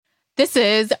This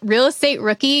is Real Estate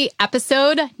Rookie,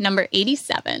 episode number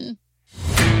 87.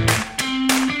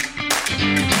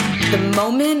 The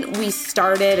moment we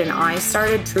started and I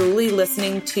started truly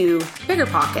listening to bigger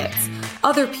pockets,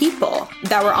 other people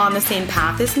that were on the same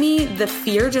path as me, the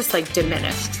fear just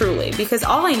diminished truly, because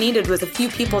all I needed was a few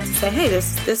people to say, hey,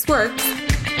 this works.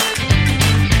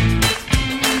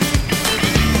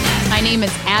 My name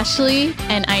is Ashley,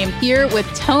 and I am here with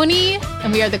Tony,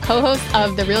 and we are the co-hosts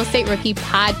of the Real Estate Rookie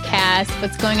podcast.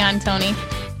 What's going on, Tony?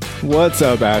 What's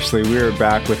up, Ashley? We are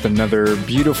back with another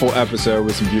beautiful episode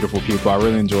with some beautiful people. I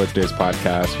really enjoyed today's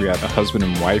podcast. We had a husband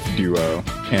and wife duo,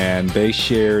 and they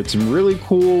shared some really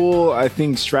cool, I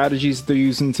think, strategies they're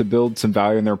using to build some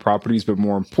value in their properties. But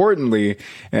more importantly,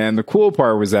 and the cool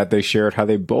part was that they shared how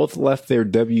they both left their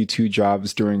W2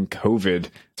 jobs during COVID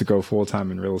to go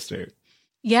full-time in real estate.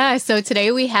 Yeah, so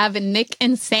today we have Nick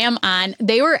and Sam on.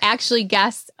 They were actually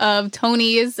guests of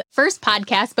Tony's first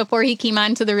podcast before he came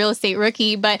on to the Real Estate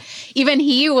Rookie, but even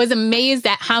he was amazed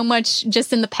at how much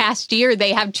just in the past year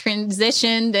they have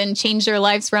transitioned and changed their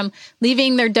lives from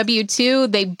leaving their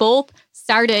W2. They both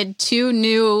started two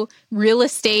new real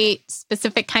estate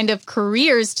specific kind of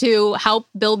careers to help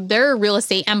build their real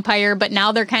estate empire. But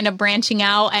now they're kind of branching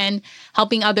out and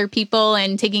helping other people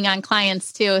and taking on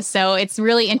clients too. So it's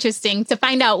really interesting to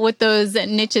find out what those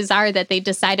niches are that they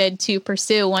decided to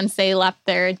pursue once they left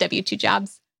their W2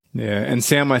 jobs. Yeah. And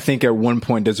Sam, I think at one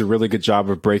point does a really good job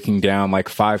of breaking down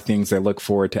 5 things they look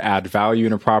for to add value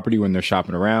in a property when they're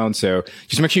shopping around. So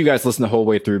just make sure you guys listen the whole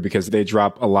way through because they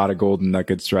drop a lot of golden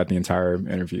nuggets throughout the entire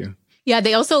interview. Yeah,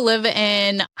 they also live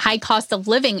in high cost of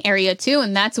living area too,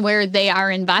 and that's where they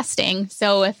are investing.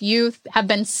 So if you have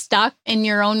been stuck in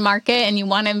your own market and you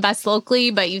want to invest locally,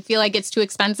 but you feel like it's too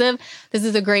expensive, this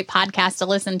is a great podcast to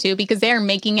listen to because they are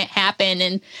making it happen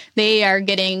and they are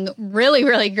getting really,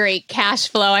 really great cash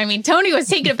flow. I mean, Tony was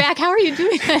taking it back. How are you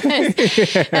doing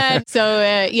this?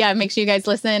 So make sure you guys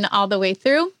listen all the way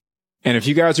through. And if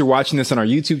you guys are watching this on our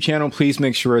YouTube channel, please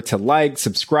make sure to like,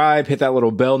 subscribe, hit that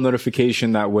little bell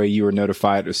notification. That way you are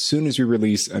notified as soon as we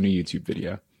release a new YouTube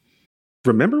video.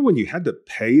 Remember when you had to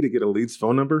pay to get a lead's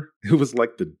phone number? It was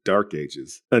like the dark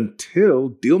ages until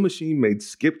Deal Machine made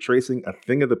skip tracing a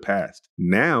thing of the past.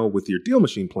 Now, with your Deal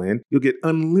Machine plan, you'll get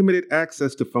unlimited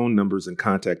access to phone numbers and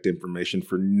contact information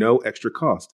for no extra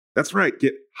cost. That's right.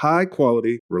 Get high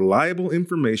quality, reliable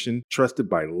information trusted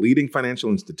by leading financial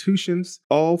institutions,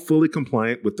 all fully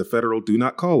compliant with the federal Do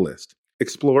Not Call list.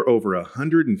 Explore over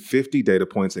 150 data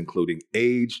points, including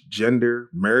age, gender,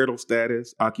 marital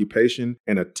status, occupation,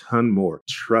 and a ton more.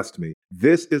 Trust me,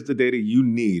 this is the data you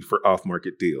need for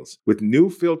off-market deals. With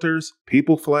new filters,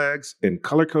 people flags, and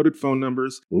color-coded phone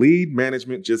numbers, lead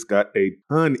management just got a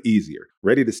ton easier.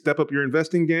 Ready to step up your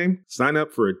investing game? Sign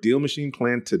up for a Deal Machine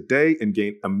plan today and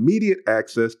gain immediate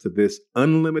access to this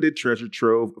unlimited treasure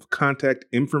trove of contact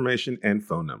information and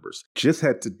phone numbers. Just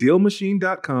head to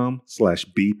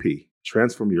dealmachine.com/BP.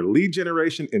 Transform your lead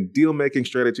generation and deal-making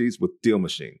strategies with Deal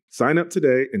Machine. Sign up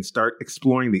today and start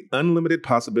exploring the unlimited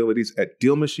possibilities at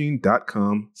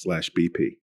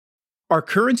dealmachine.com/BP. Are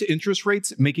current interest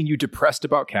rates making you depressed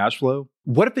about cash flow?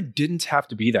 What if it didn't have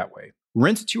to be that way?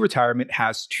 Rent to Retirement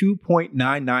has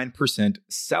 2.99%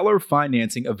 seller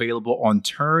financing available on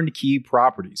turnkey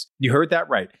properties. You heard that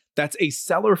right. That's a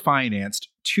seller-financed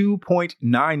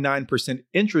 2.99%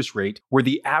 interest rate where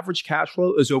the average cash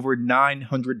flow is over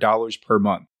 $900 per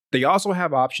month. They also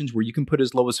have options where you can put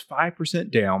as low as 5%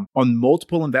 down on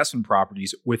multiple investment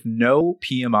properties with no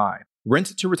PMI.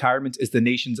 Rent to Retirement is the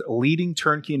nation's leading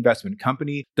turnkey investment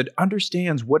company that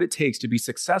understands what it takes to be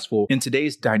successful in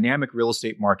today's dynamic real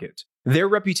estate market. Their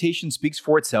reputation speaks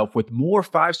for itself with more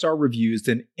 5-star reviews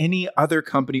than any other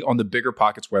company on the Bigger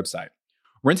Pockets website.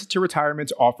 Rent to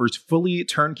Retirement offers fully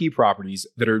turnkey properties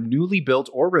that are newly built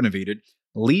or renovated,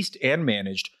 leased and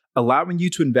managed, allowing you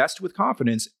to invest with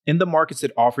confidence in the markets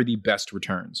that offer the best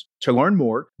returns. To learn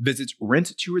more, visit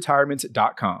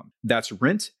renttoretirement.com. That's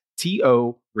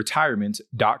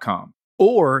renttoretirement.com.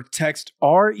 Or text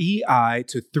REI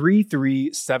to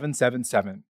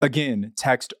 33777. Again,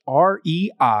 text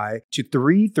REI to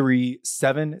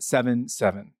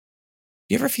 33777.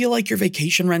 You ever feel like your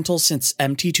vacation rental sits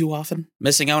empty too often?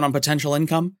 Missing out on potential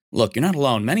income? Look, you're not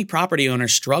alone. Many property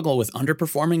owners struggle with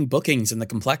underperforming bookings and the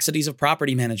complexities of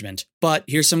property management. But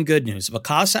here's some good news.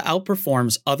 Vacasa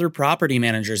outperforms other property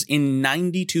managers in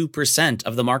 92%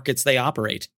 of the markets they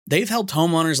operate. They've helped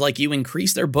homeowners like you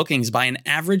increase their bookings by an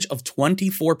average of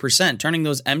 24%, turning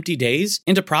those empty days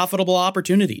into profitable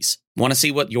opportunities. Want to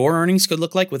see what your earnings could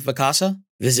look like with Vacasa?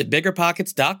 Visit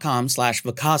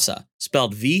biggerpockets.com/Vacasa,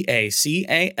 spelled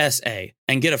VACASA,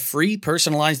 and get a free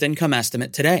personalized income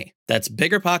estimate today. That's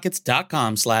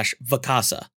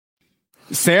biggerpockets.com/Vacasa.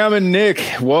 Sam and Nick,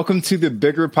 welcome to the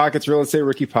Bigger Pockets Real Estate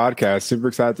Rookie Podcast. Super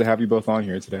excited to have you both on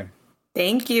here today.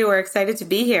 Thank you. We're excited to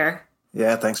be here.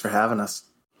 Yeah, thanks for having us.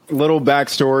 Little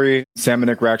backstory. Sam and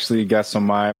Nick were actually guests on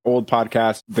my old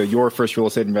podcast, the Your First Real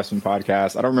Estate Investment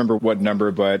podcast. I don't remember what number,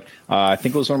 but I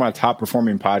think it was one of my top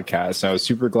performing podcasts. So I was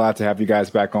super glad to have you guys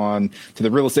back on to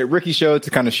the Real Estate Rookie Show to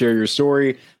kind of share your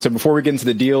story. So before we get into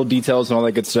the deal details and all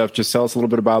that good stuff, just tell us a little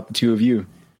bit about the two of you.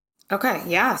 Okay,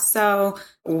 yeah. So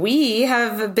we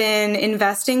have been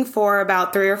investing for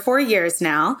about 3 or 4 years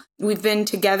now. We've been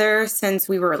together since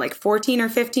we were like 14 or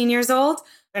 15 years old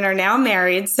and are now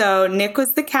married. So Nick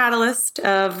was the catalyst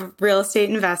of real estate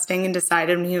investing and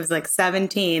decided when he was like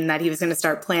 17 that he was going to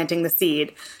start planting the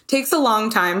seed. Takes a long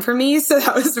time for me, so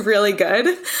that was really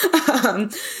good.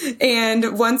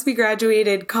 And once we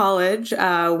graduated college,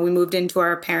 we moved into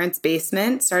our parents'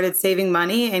 basement, started saving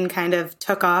money, and kind of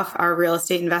took off our real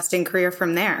estate investing career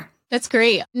from there. That's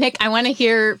great. Nick, I want to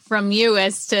hear from you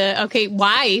as to, okay,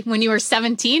 why, when you were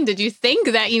 17, did you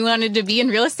think that you wanted to be in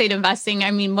real estate investing?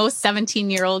 I mean, most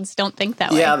 17-year-olds don't think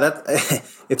that way. Yeah,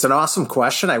 it's an awesome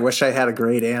question. I wish I had a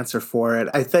great answer for it.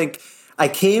 I think I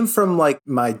came from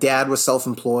my dad was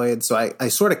self-employed, so I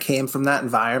sort of came from that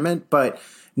environment, but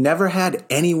never had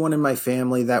anyone in my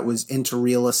family that was into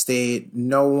real estate.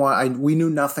 No one, we knew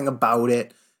nothing about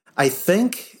it. I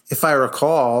think, if I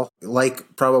recall,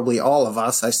 like probably all of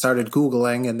us, I started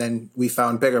Googling and then we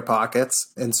found Bigger Pockets.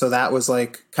 And so that was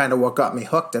like kind of what got me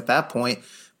hooked at that point.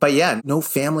 But yeah, no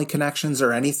family connections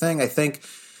or anything. I think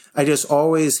I just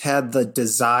always had the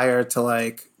desire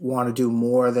to want to do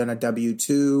more than a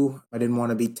W2. I didn't want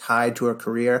to be tied to a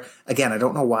career. Again, I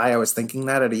don't know why I was thinking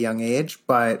that at a young age,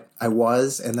 but I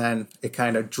was. And then it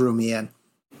kind of drew me in.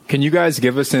 Can you guys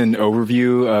give us an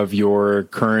overview of your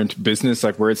current business,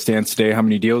 like where it stands today? How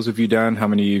many deals have you done? How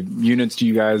many units do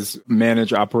you guys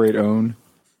manage, operate, own?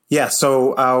 Yeah,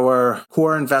 so our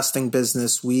core investing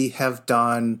business, we have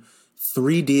done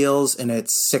 3 deals and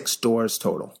it's 6 doors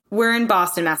total. We're in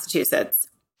Boston, Massachusetts.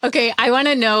 Okay, I want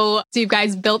to know, so you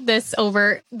guys built this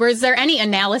over, was there any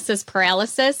analysis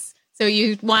paralysis? So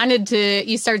you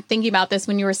started thinking about this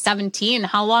when you were 17.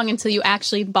 How long until you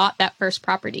actually bought that first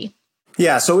property?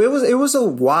 Yeah, so it was a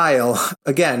while.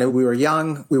 Again, we were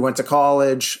young, we went to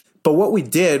college, but what we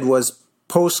did was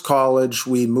post-college,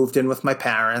 we moved in with my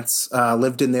parents,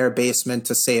 lived in their basement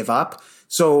to save up.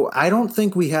 So I don't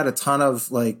think we had a ton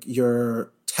of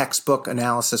your textbook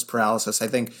analysis paralysis. I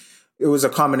think it was a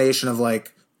combination of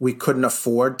we couldn't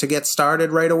afford to get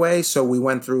started right away. So we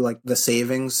went through the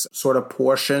savings sort of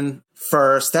portion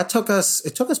first. It took us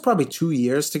probably 2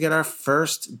 years to get our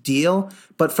first deal.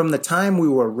 But from the time we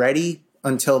were ready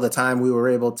until the time we were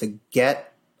able to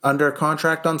get under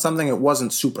contract on something, it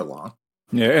wasn't super long.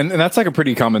 Yeah, and that's a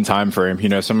pretty common time frame,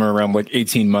 somewhere around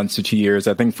 18 months to 2 years.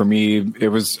 I think for me, it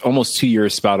was almost 2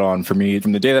 years spot on for me.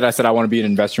 From the day that I said I want to be an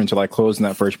investor until I closed on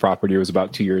that first property, it was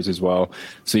about 2 years as well.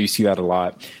 So you see that a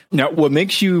lot. Now, what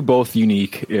makes you both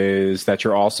unique is that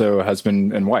you're also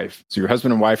husband and wife. So you're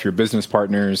husband and wife, you're business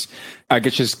partners. I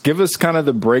guess just give us kind of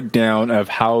the breakdown of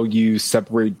how you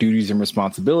separate duties and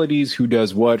responsibilities, who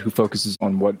does what, who focuses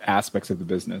on what aspects of the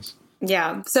business.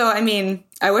 Yeah. So, I mean,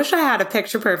 I wish I had a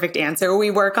picture perfect answer. We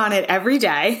work on it every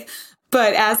day.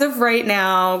 But as of right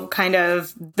now, kind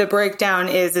of the breakdown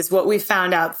is what we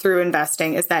found out through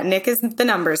investing is that Nick is the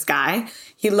numbers guy.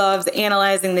 He loves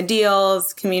analyzing the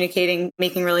deals, communicating,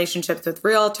 making relationships with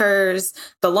realtors,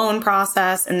 the loan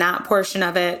process and that portion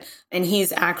of it. And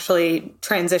he's actually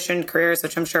transitioned careers,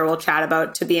 which I'm sure we'll chat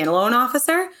about, to being a loan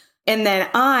officer. And then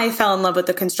I fell in love with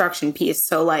the construction piece.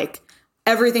 So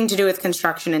everything to do with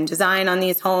construction and design on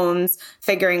these homes,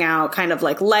 figuring out kind of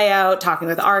layout, talking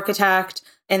with the architect.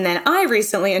 And then I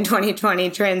recently in 2020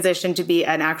 transitioned to be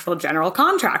an actual general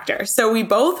contractor. So we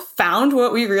both found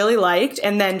what we really liked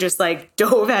and then just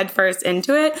dove headfirst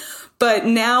into it. But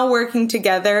now working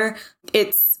together,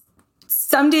 it's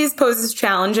some days poses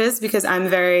challenges because I'm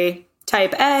very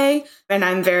type A and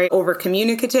I'm very over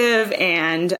communicative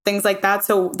and things like that.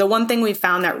 So the one thing we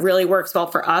found that really works well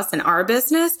for us in our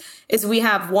business is we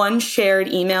have one shared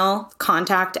email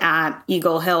contact at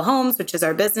Eagle Hill Homes, which is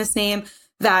our business name,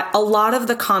 that a lot of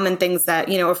the common things that,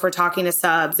 if we're talking to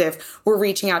subs, if we're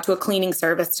reaching out to a cleaning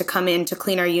service to come in to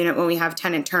clean our unit when we have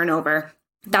tenant turnover,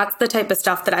 that's the type of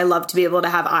stuff that I love to be able to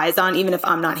have eyes on, even if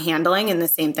I'm not handling, and the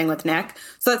same thing with Nick.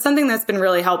 So that's something that's been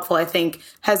really helpful, I think,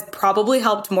 has probably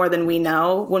helped more than we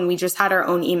know. When we just had our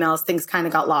own emails, things kind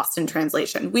of got lost in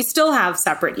translation. We still have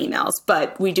separate emails,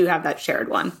 but we do have that shared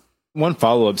one. One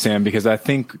follow-up, Sam, because I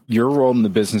think your role in the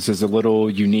business is a little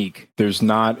unique. There's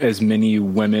not as many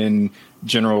women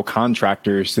general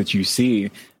contractors that you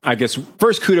see. I guess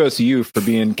first, kudos to you for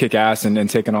being kick-ass and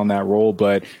taking on that role.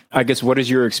 But I guess what has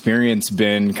your experience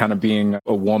been kind of being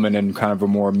a woman in kind of a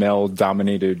more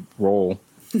male-dominated role?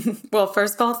 Well,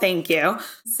 first of all, thank you.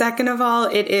 Second of all,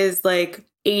 it is like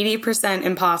 80%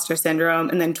 imposter syndrome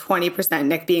and then 20%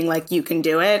 Nick being like, you can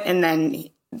do it. And then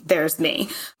there's me.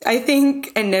 I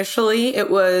think initially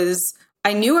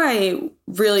I knew I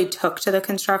really took to the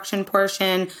construction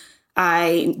portion,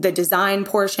 the design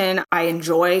portion. I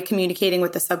enjoy communicating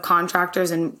with the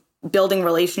subcontractors and building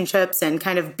relationships and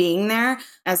kind of being there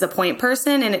as a point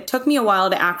person. And it took me a while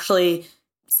to actually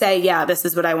say, yeah, this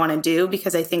is what I want to do,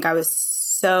 because I think I was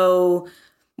so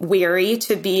weary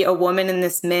to be a woman in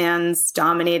this man's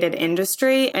dominated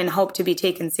industry and hope to be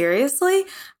taken seriously.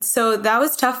 So that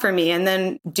was tough for me. And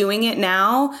then doing it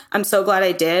now, I'm so glad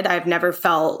I did. I've never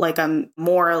felt like I'm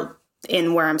more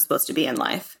in where I'm supposed to be in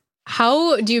life.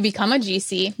 How do you become a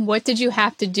GC? What did you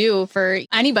have to do for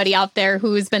anybody out there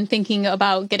who's been thinking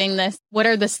about getting this? What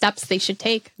are the steps they should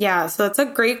take? Yeah, so it's a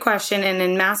great question. And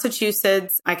in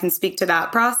Massachusetts, I can speak to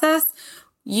that process.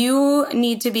 You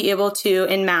need to be able to,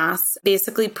 in Mass,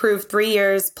 basically prove 3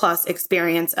 years plus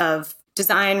experience of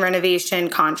design, renovation,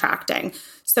 contracting.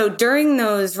 So during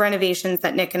those renovations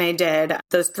that Nick and I did,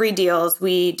 those 3 deals,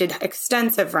 we did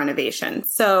extensive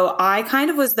renovations. So I kind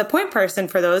of was the point person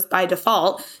for those by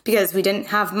default because we didn't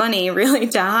have money really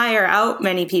to hire out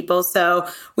many people. So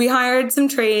we hired some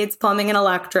trades, plumbing and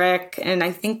electric, and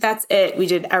I think that's it. We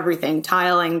did everything: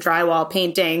 tiling, drywall,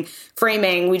 painting,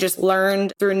 framing. We just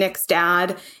learned through Nick's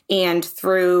dad and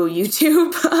through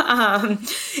YouTube.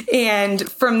 And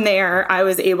from there, I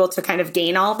was able to kind of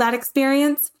gain all of that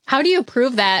experience. How do you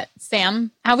prove that,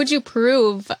 Sam? How would you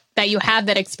prove that you have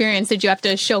that experience? Did you have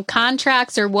to show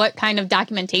contracts, or what kind of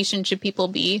documentation should people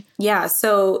be? Yeah,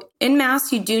 so in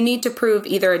Mass, you do need to prove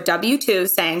either a W2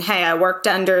 saying, hey, I worked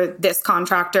under this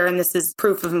contractor and this is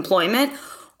proof of employment,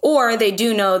 or they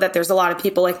do know that there's a lot of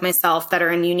people like myself that are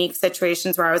in unique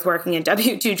situations where I was working a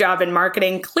W2 job in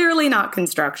marketing, clearly not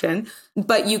construction,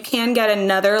 but you can get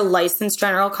another licensed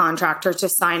general contractor to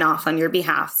sign off on your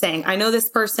behalf saying, I know this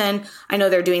person, I know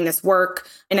they're doing this work.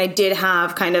 And I did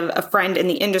have kind of a friend in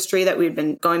the industry that we'd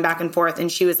been going back and forth.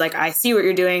 And she was like, I see what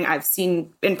you're doing. I've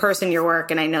seen in person your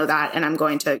work and I know that, and I'm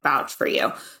going to vouch for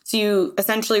you. So you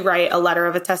essentially write a letter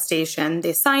of attestation.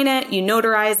 They sign it, you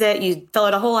notarize it, you fill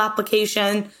out a whole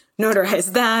application,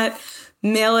 notarize that,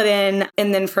 mail it in.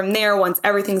 And then from there, once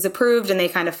everything's approved and they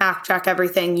kind of fact check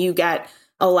everything, you get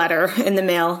a letter in the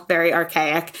mail, very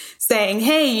archaic, saying,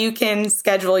 hey, you can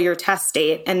schedule your test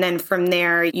date. And then from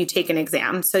there, you take an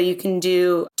exam. So you can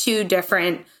do 2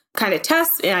 different kind of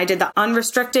tests. And I did the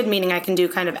unrestricted, meaning I can do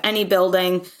kind of any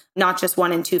building, not just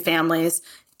 1 and 2 families.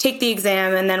 Take the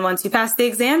exam. And then once you pass the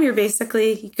exam, you're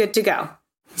basically good to go.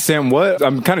 Sam,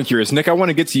 I'm kind of curious. Nick, I want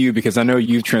to get to you because I know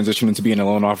you've transitioned into being a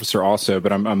loan officer also,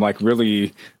 but I'm like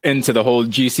really into the whole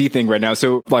GC thing right now.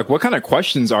 So like, what kind of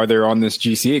questions are there on this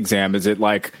GC exam? Is it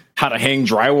like how to hang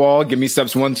drywall? Give me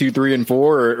steps 1, 2, 3, and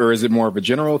 4, or is it more of a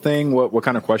general thing? What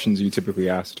kind of questions are you typically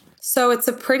asked? So it's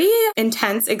a pretty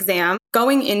intense exam.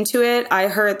 Going into it, I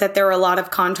heard that there were a lot of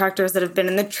contractors that have been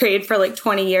in the trade for like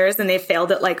 20 years and they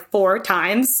failed it like 4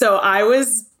 times. So I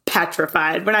was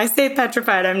petrified. When I say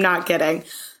petrified, I'm not kidding.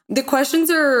 The questions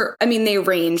they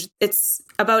range. It's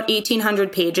about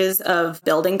 1,800 pages of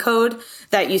building code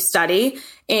that you study.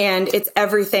 And it's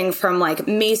everything from like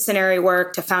masonry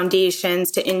work to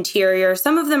foundations to interior.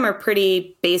 Some of them are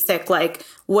pretty basic, like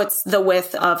what's the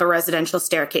width of a residential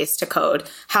staircase to code?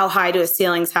 How high do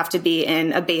ceilings have to be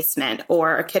in a basement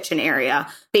or a kitchen area?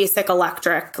 Basic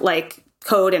electric, like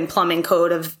code and plumbing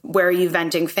code of where are you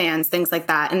venting fans, things like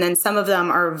that. And then some of them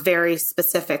are very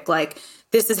specific, like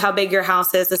this is how big your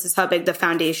house is, this is how big the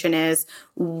foundation is,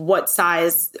 what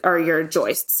size are your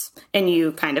joists? And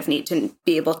you kind of need to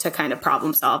be able to kind of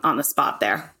problem solve on the spot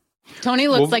there. Tony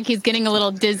looks like he's getting a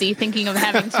little dizzy thinking of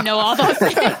having to know all those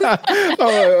things.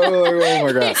 oh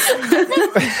my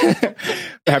God.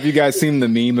 Have you guys seen the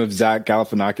meme of Zach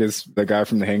Galifianakis, the guy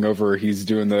from The Hangover? He's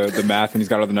doing the math and he's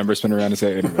got all the numbers spinning around his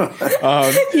head. Anyway.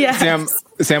 Yes.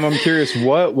 Sam, I'm curious,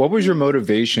 what was your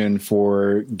motivation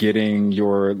for getting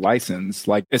your license?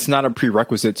 Like, it's not a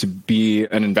prerequisite to be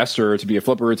an investor, to be a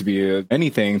flipper, to be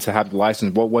anything, to have the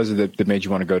license. What was it that made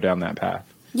you want to go down that path?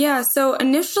 Yeah, so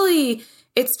initially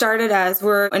it started as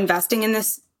we're investing in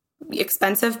this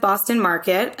expensive Boston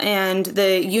market, and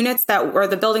the units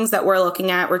the buildings that we're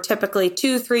looking at were typically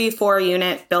 2, 3, 4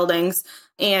 unit buildings.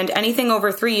 And anything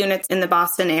over 3 units in the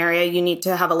Boston area, you need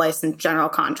to have a licensed general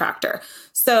contractor.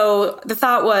 So the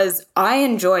thought was, I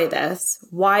enjoy this.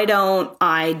 Why don't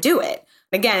I do it?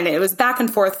 Again, it was back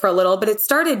and forth for a little, but it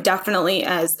started definitely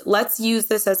as, let's use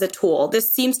this as a tool.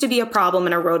 This seems to be a problem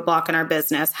and a roadblock in our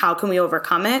business. How can we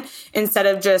overcome it? Instead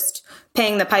of just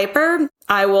paying the piper,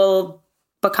 I will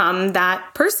become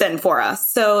that person for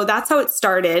us. So that's how it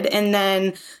started. And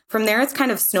then from there, it's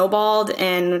kind of snowballed,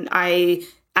 and I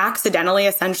accidentally,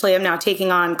 essentially, I'm now taking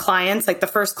on clients. Like the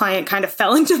first client kind of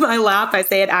fell into my lap. I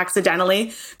say it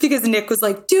accidentally because Nick was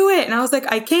like, do it. And I was like,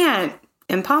 I can't.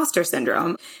 Imposter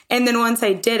syndrome. And then once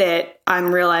I did it,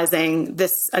 I'm realizing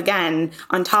this, again,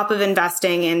 on top of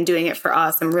investing and doing it for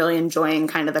us, I'm really enjoying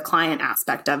kind of the client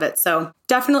aspect of it. So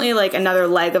definitely like another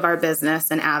leg of our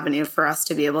business and avenue for us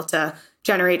to be able to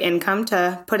generate income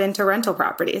to put into rental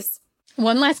properties.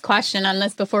 One last question on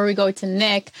this before we go to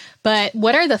Nick, but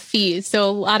what are the fees? So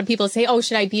a lot of people say, oh,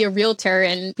 should I be a realtor?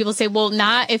 And people say, well,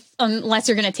 not unless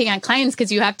you're going to take on clients,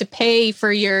 because you have to pay for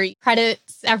your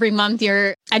credits every month,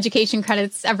 your education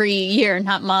credits every year,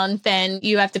 not month, and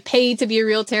you have to pay to be a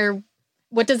realtor.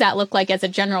 What does that look like as a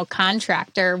general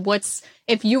contractor?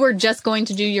 If you were just going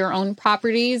to do your own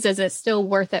properties, is it still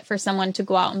worth it for someone to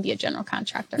go out and be a general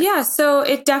contractor? Yeah, so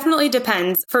it definitely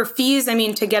depends. For fees, I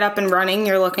mean, to get up and running,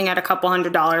 you're looking at a couple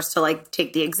 $100s to like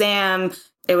take the exam.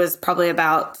 It was probably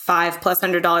about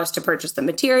 $500+ to purchase the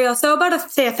material. So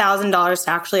about say $1,000 to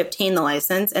actually obtain the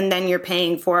license. And then you're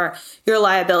paying for your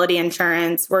liability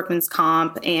insurance, workman's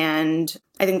comp, and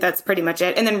I think that's pretty much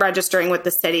it. And then registering with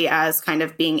the city as kind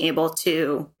of being able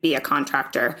to be a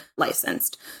contractor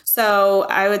licensed. So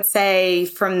I would say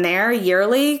from there,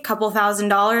 yearly, couple $1,000,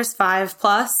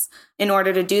 $5+ in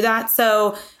order to do that.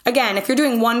 So again, if you're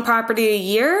doing one property a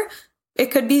year,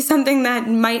 it could be something that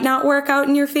might not work out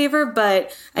in your favor,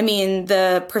 but I mean,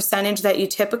 the percentage that you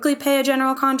typically pay a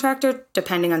general contractor,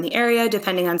 depending on the area,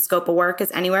 depending on scope of work,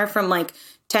 is anywhere from like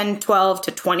 10, 12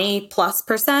 to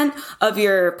 20+% of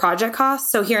your project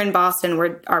costs. So here in Boston,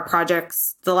 our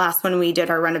projects, the last one we did,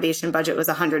 our renovation budget was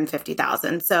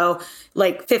 $150,000. So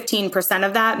like 15%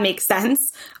 of that makes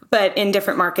sense. But in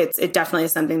different markets, it definitely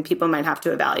is something people might have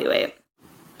to evaluate.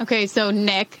 Okay, so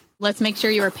Nick, let's make sure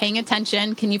you are paying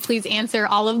attention. Can you please answer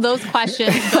all of those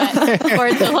questions, but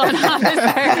for the loan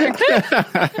officer?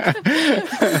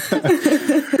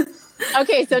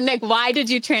 Okay, so Nick, why did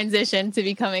you transition to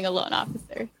becoming a loan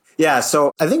officer? Yeah,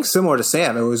 so I think similar to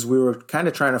Sam, we were kind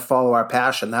of trying to follow our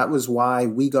passion. That was why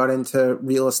we got into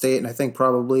real estate, and I think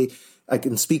probably I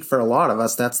can speak for a lot of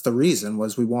us. That's the reason,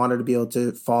 was we wanted to be able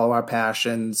to follow our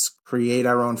passions, create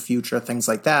our own future, things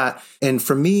like that. And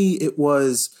for me,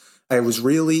 I was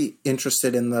really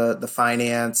interested in the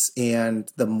finance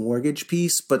and the mortgage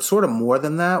piece, but sort of more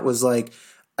than that was like,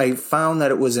 I found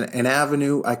that it was an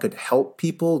avenue I could help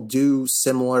people do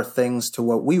similar things to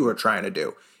what we were trying to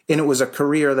do. And it was a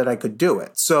career that I could do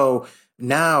it. So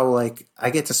now, like, I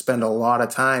get to spend a lot of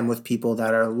time with people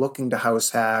that are looking to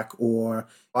house hack, or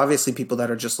obviously people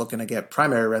that are just looking to get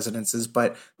primary residences.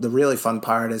 But the really fun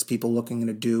part is people looking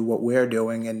to do what we're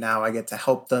doing. And now I get to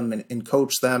help them and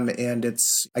coach them. And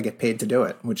I get paid to do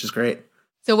it, which is great.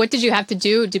 So what did you have to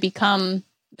do to become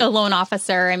a loan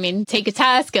officer? I mean, take a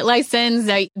test, get licensed.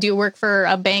 Do you work for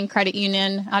a bank, credit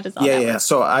union? How does all that work? Yeah.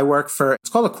 So I work it's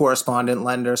called a correspondent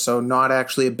lender. So not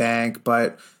actually a bank,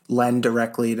 but lend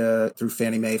directly through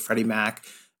Fannie Mae, Freddie Mac.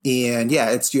 And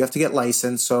yeah, you have to get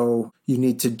licensed. So you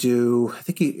need to do, I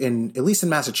think at least in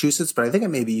Massachusetts, but I think it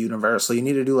may be universal, you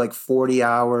need to do like 40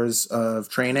 hours of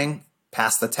training,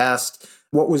 pass the test.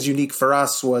 What was unique for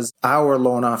us was our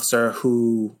loan officer,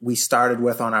 who we started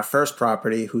with on our first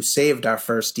property, who saved our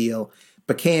first deal,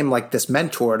 became like this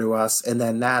mentor to us. And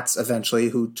then that's eventually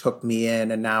who took me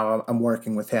in, and now I'm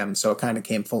working with him. So it kind of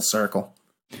came full circle.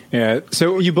 Yeah.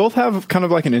 So you both have kind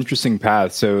of like an interesting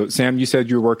path. So Sam, you said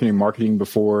you were working in marketing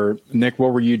before. Nick,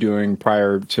 what were you doing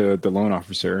prior to the loan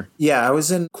officer? Yeah, I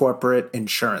was in corporate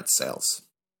insurance sales.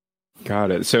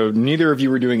 Got it. So neither of you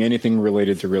were doing anything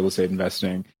related to real estate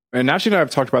investing. And actually, I've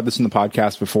talked about this in the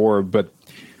podcast before, but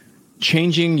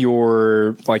changing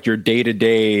your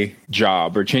day-to-day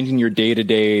job, or changing your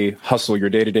day-to-day hustle, your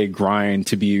day-to-day grind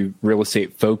to be real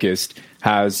estate focused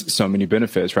has so many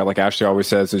benefits, right? Like Ashley always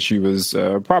says that she was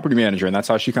a property manager, and that's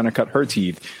how she kind of cut her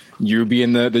teeth. You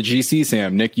being the GC,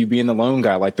 Sam, Nick, you being the loan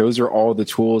guy, like those are all the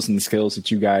tools and the skills that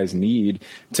you guys need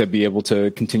to be able to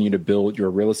continue to build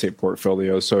your real estate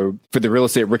portfolio. So for the real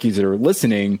estate rookies that are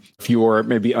listening, if you're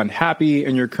maybe unhappy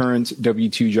in your current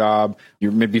W2 job,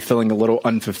 you're maybe feeling a little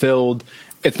unfulfilled,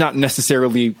 it's not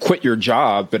necessarily quit your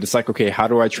job, but it's like, okay, how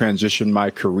do I transition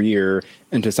my career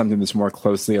into something that's more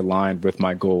closely aligned with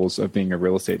my goals of being a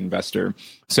real estate investor?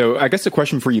 So I guess the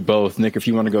question for you both, Nick, if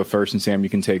you want to go first, and Sam, you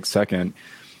can take second.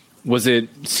 Was it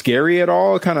scary at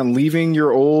all, kind of leaving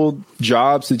your old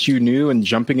jobs that you knew and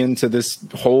jumping into this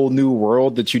whole new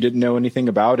world that you didn't know anything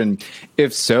about? And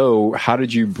if so, how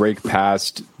did you break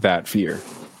past that fear?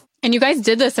 And you guys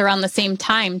did this around the same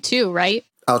time too, right?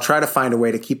 I'll try to find a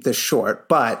way to keep this short,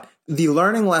 but the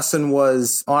learning lesson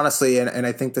was honestly, and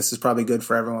I think this is probably good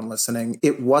for everyone listening,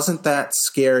 it wasn't that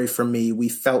scary for me. We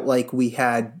felt like we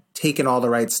had taken all the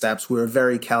right steps. We were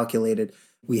very calculated.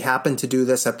 We happened to do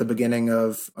this at the beginning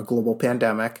of a global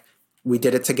pandemic. We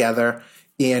did it together,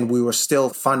 and we were still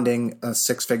funding a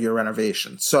 6-figure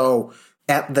renovation. So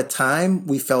at the time,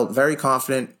 we felt very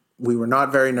confident. We were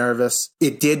not very nervous.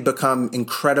 It did become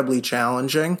incredibly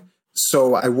challenging.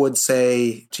 So I would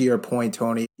say, to your point,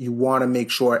 Tony, you want to make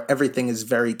sure everything is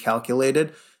very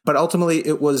calculated. But ultimately,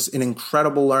 it was an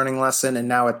incredible learning lesson. And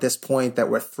now at this point that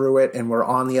we're through it and we're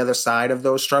on the other side of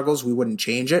those struggles, we wouldn't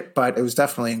change it. But it was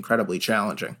definitely incredibly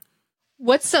challenging.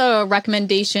 What's a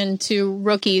recommendation to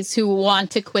rookies who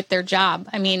want to quit their job?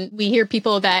 I mean, we hear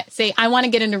people that say, I want to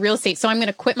get into real estate, so I'm going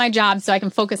to quit my job so I can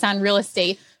focus on real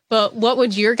estate. But what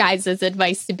would your guys'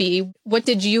 advice to be? What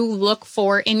did you look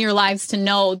for in your lives to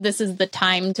know this is the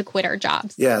time to quit our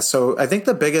jobs? Yeah, so I think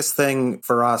the biggest thing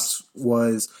for us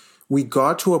was we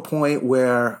got to a point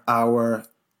where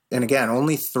and again,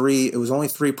 it was only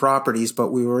 3 properties,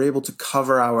 but we were able to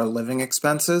cover our living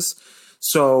expenses.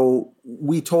 So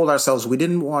we told ourselves we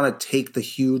didn't want to take the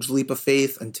huge leap of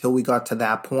faith until we got to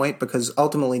that point, because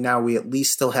ultimately now we at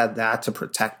least still had that to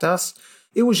protect us.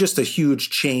 It was just a huge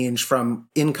change from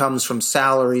incomes from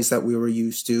salaries that we were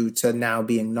used to now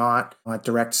being not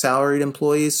direct salaried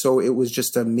employees. So it was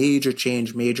just a major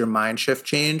change, major mind shift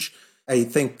change. I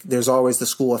think there's always the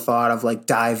school of thought of like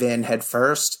dive in head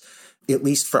first. At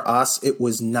least for us, it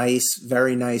was nice,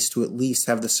 very nice to at least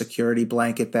have the security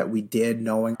blanket that we did,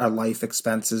 knowing our life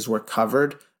expenses were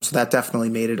covered. So that definitely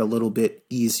made it a little bit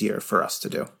easier for us to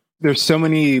do. There's so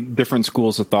many different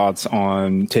schools of thoughts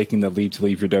on taking the leap to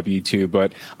leave your W-2,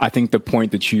 but I think the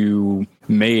point that you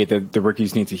made that the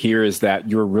rookies need to hear is that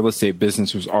your real estate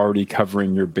business was already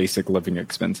covering your basic living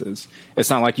expenses. It's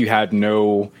not like you had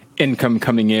no income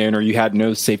coming in or you had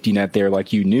no safety net there.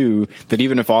 Like you knew that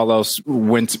even if all else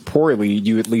went poorly,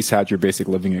 you at least had your basic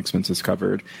living expenses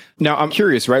covered. Now, I'm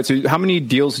curious, right? So how many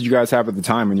deals did you guys have at the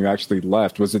time when you actually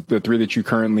left? Was it the 3 that you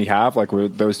currently have? Like were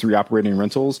those 3 operating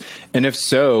rentals? And if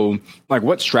so, like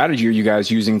what strategy are you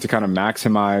guys using to kind of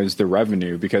maximize the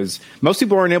revenue? Because most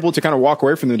people aren't able to kind of walk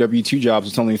away from the W-2 jobs.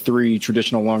 It's only 3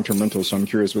 traditional long-term rentals. So I'm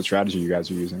curious what strategy you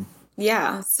guys are using.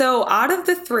 Yeah. So out of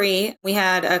the 3, we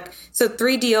had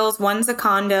 3 deals. One's a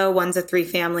condo, one's a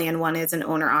 3-family, and one is an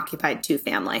owner-occupied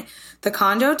 2-family. The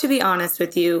condo, to be honest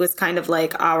with you, was kind of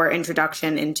like our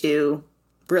introduction into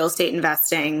real estate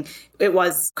investing. It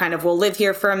was kind of, we'll live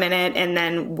here for a minute and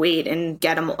then wait and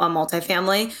get a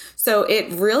multifamily. So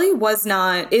it really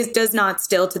does not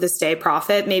still to this day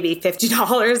profit, maybe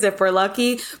 $50 if we're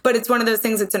lucky. But it's one of those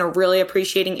things that's in a really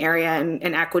appreciating area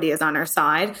and equity is on our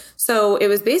side. So it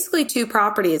was basically 2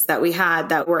 properties that we had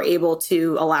that were able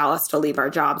to allow us to leave our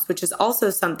jobs, which is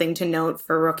also something to note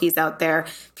for rookies out there.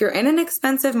 If you're in an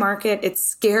expensive market, it's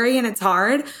scary and it's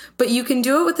hard, but you can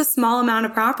do it with a small amount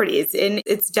of properties. And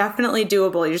it's definitely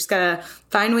doable. You just got to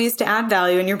find ways to add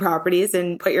value in your properties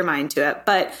and put your mind to it.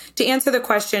 But to answer the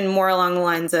question more along the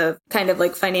lines of kind of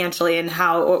like financially and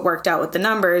how it worked out with the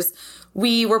numbers,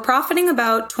 we were profiting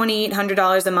about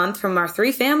 $2,800 a month from our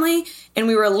 3-family, and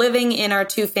we were living in our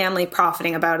 2-family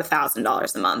profiting about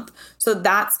 $1,000 a month. So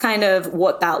that's kind of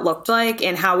what that looked like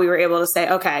and how we were able to say,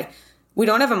 okay, we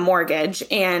don't have a mortgage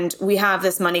and we have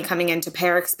this money coming in to pay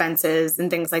our expenses and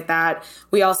things like that.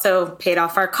 We also paid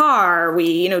off our car.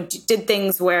 We, did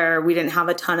things where we didn't have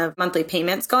a ton of monthly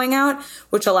payments going out,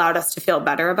 which allowed us to feel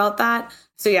better about that.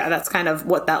 So yeah, that's kind of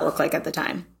what that looked like at the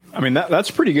time. I mean, that's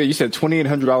pretty good. You said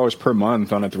 $2,800 per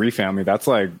month on a 3-family. That's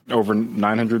like over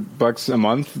 $900 a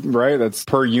month, right? That's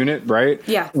per unit, right?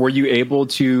 Yeah. Were you able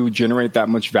to generate that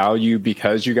much value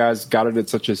because you guys got it at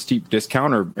such a steep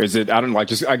discount, or is it,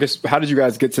 I guess, how did you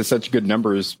guys get to such good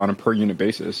numbers on a per unit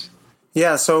basis?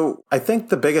 Yeah, so I think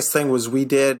the biggest thing was we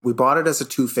bought it as a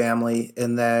 2-family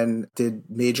and then did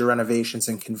major renovations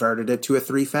and converted it to a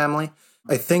 3-family.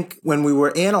 I think when we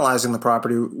were analyzing the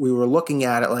property, we were looking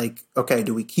at it like, okay,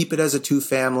 do we keep it as a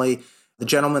 2-family? The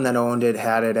gentleman that owned it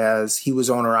had it as he was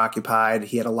owner occupied.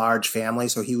 He had a large family,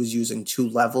 so he was using 2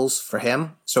 levels for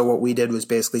him. So what we did was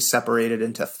basically separate it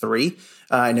into 3,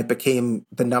 and it became,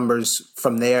 the numbers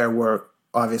from there were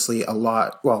obviously a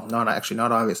lot, well, not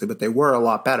obviously, but they were a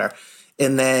lot better.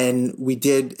 And then we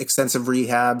did extensive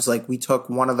rehabs. Like we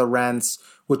took one of the rents,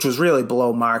 which was really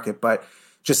below market, but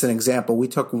just an example, we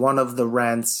took one of the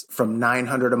rents from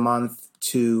 $900 a month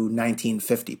to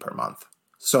 $1,950 per month.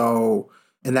 So,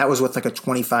 and that was with like a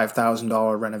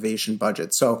 $25,000 renovation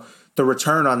budget. So the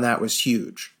return on that was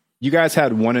huge. You guys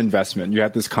had one investment. You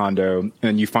had this condo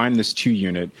and you find this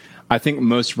 2-unit. I think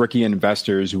most rookie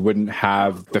investors wouldn't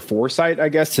have the foresight, I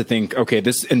guess, to think, okay,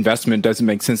 this investment doesn't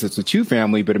make sense as a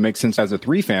 2-family, but it makes sense as a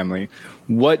 3-family.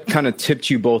 What kind of tipped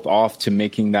you both off to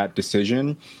making that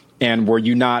decision? And were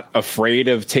you not afraid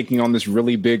of taking on this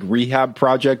really big rehab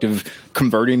project of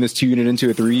converting this 2-unit into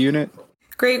a 3-unit?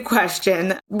 Great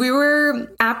question. We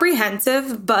were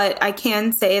apprehensive, but I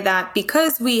can say that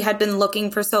because we had been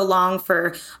looking for so long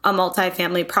for a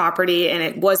multifamily property and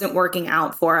it wasn't working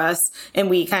out for us, and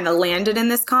we kind of landed in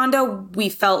this condo, we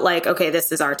felt like, okay,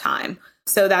 this is our time.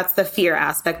 So that's the fear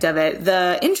aspect of it.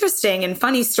 The interesting and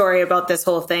funny story about this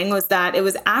whole thing was that it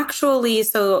was actually,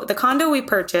 so the condo we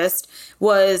purchased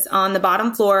was on the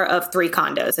bottom floor of 3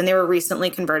 condos, and they were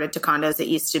recently converted to condos. It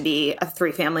used to be a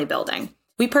 3-family building.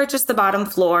 We purchased the bottom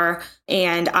floor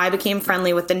and I became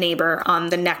friendly with the neighbor on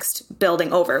the next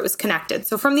building over. It was connected.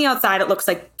 So from the outside, it looks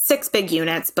like 6 big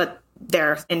units, but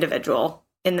they're individual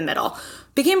in the middle.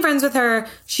 Became friends with her.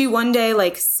 She one day,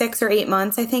 like 6 or 8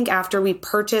 months, I think, after we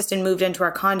purchased and moved into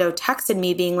our condo, texted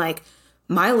me being like,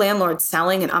 my landlord's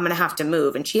selling and I'm going to have to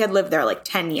move. And she had lived there like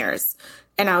 10 years.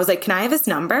 And I was like, can I have his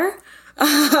number?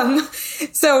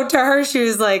 So to her, she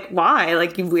was like, why?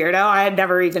 Like, you weirdo. I had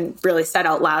never even really said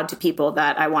out loud to people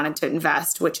that I wanted to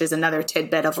invest, which is another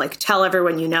tidbit of like, tell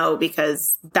everyone you know,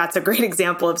 because that's a great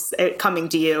example of it coming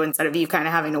to you instead of you kind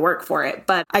of having to work for it.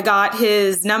 But I got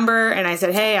his number and I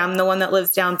said, hey, I'm the one that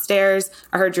lives downstairs.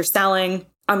 I heard you're selling.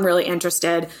 I'm really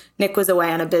interested. Nick was away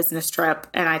on a business trip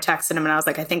and I texted him and I was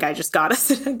like, I think I just got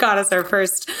us our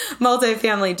first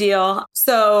multifamily deal.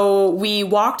 So we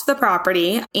walked the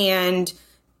property and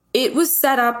it was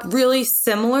set up really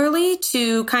similarly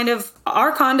to kind of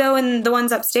our condo and the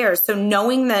ones upstairs. So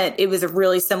knowing that it was a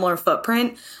really similar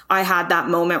footprint, I had that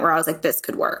moment where I was like, this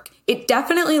could work. It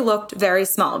definitely looked very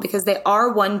small because they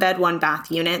are 1-bed,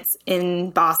 1-bath units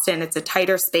in Boston. It's a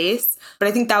tighter space. But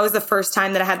I think that was the first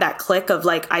time that I had that click of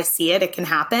like, I see it, it can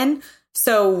happen.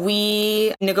 So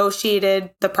we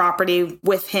negotiated the property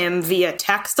with him via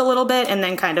text a little bit and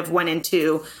then kind of went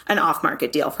into an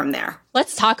off-market deal from there.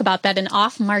 Let's talk about that, an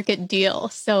off-market deal.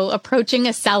 So approaching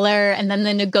a seller and then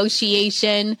the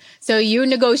negotiation. So you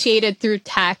negotiated through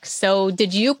text. So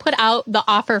did you put out the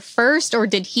offer first or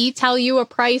did he tell you a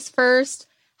price first?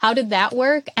 How did that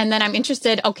work? And then I'm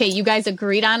interested, okay, you guys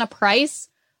agreed on a price.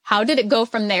 How did it go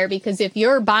from there? Because if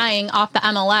you're buying off the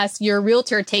MLS, your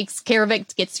realtor takes care of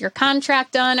it, gets your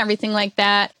contract done, everything like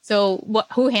that. So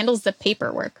who handles the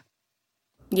paperwork?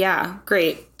 Yeah,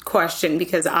 great question,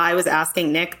 because I was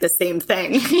asking Nick the same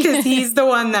thing because he's the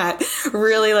one that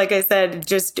really, like I said,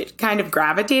 just kind of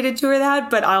gravitated to that.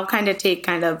 But I'll kind of take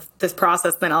kind of this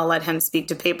process, then I'll let him speak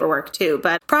to paperwork too.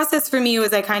 But process for me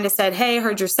was I kind of said, hey,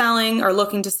 heard you're selling or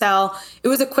looking to sell. It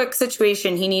was a quick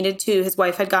situation. His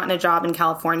wife had gotten a job in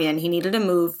California and he needed to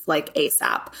move like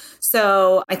ASAP.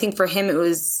 So I think for him, it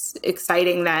was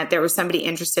exciting that there was somebody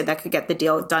interested that could get the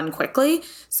deal done quickly.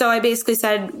 So I basically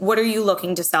said, what are you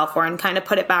looking to sell for? And kind of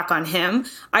put it back on him.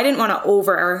 I didn't want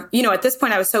to at this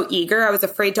point I was so eager, I was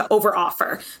afraid to over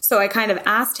offer. So I kind of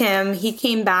asked him, he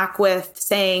came back with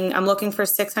saying, I'm looking for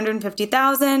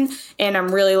 $650,000 and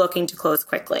I'm really looking to close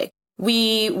quickly.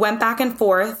 We went back and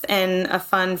forth, and a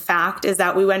fun fact is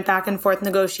that we went back and forth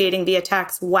negotiating via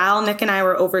text while Nick and I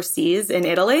were overseas in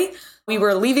Italy. We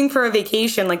were leaving for a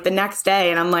vacation like the next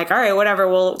day, and I'm like, all right, whatever,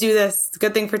 we'll do this. It's a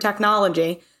good thing for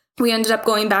technology. We ended up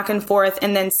going back and forth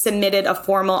and then submitted a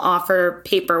formal offer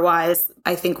paper-wise.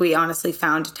 I think we honestly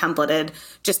found templated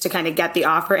just to kind of get the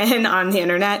offer in on the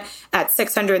internet at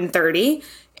 $630.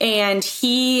 And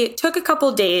he took a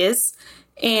couple days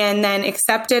and then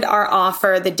accepted our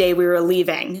offer the day we were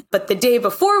leaving. But the day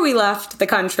before we left the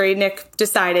country, Nick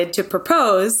decided to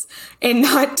propose and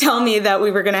not tell me that we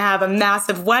were going to have a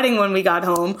massive wedding when we got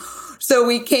home. So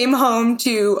we came home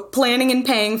to planning and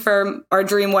paying for our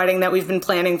dream wedding that we've been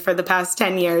planning for the past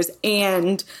 10 years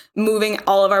and moving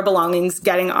all of our belongings,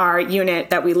 getting our unit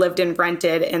that we lived in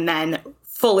rented, and then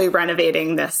fully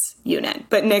renovating this unit.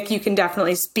 But Nick, you can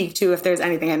definitely speak to if there's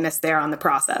anything I missed there on the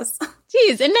process.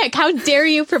 Geez, and Nick, how dare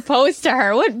you propose to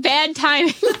her? What bad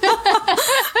timing.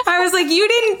 I was like, you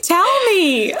didn't tell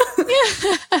me.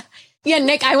 Yeah,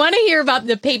 Nick, I want to hear about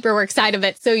the paperwork side of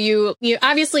it. So you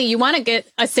obviously you want to get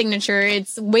a signature.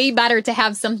 It's way better to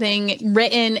have something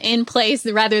written in place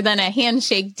rather than a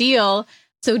handshake deal.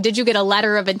 So did you get a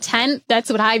letter of intent?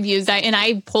 That's what I've used. And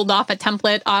I pulled off a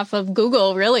template off of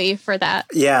Google really for that.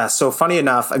 Yeah. So funny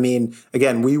enough, I mean,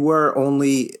 again, we were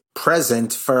only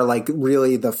present for like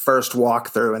really the first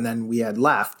walkthrough and then we had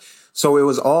left. So it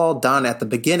was all done at the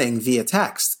beginning via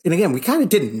text. And again, we kind of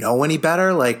didn't know any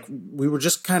better. Like we were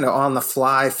just kind of on the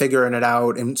fly figuring it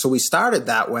out. And so we started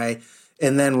that way.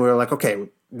 And then we were like, okay,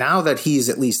 now that he's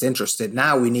at least interested,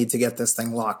 now we need to get this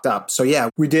thing locked up. So yeah,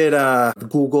 we did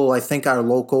Google. I think our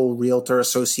local realtor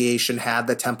association had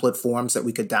the template forms that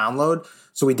we could download.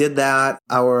 So we did that.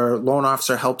 Our loan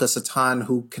officer helped us a ton,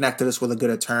 who connected us with a good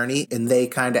attorney, and they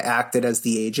kind of acted as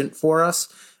the agent for us.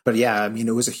 But yeah, I mean,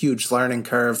 it was a huge learning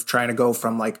curve trying to go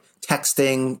from like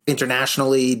texting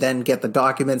internationally, then get the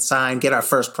document signed, get our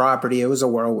first property. It was a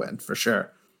whirlwind for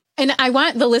sure. And I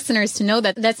want the listeners to know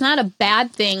that that's not a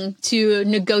bad thing to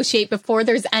negotiate before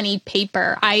there's any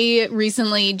paper. I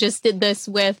recently just did this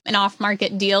with an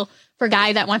off-market deal for a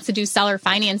guy that wants to do seller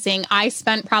financing. I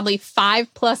spent probably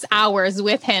 5+ hours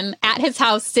with him at his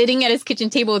house, sitting at his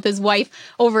kitchen table with his wife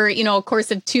over, a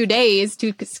course of 2 days,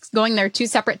 going there 2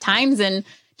 separate times and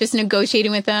just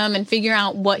negotiating with him and figuring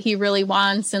out what he really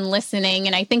wants and listening.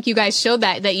 And I think you guys showed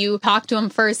that you talked to him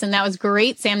first. And that was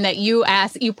great, Sam, that you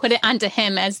put it onto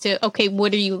him as to, okay,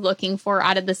 what are you looking for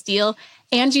out of this deal?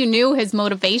 And you knew his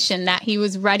motivation, that he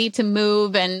was ready to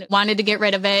move and wanted to get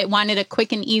rid of it, wanted a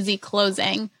quick and easy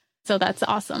closing. So that's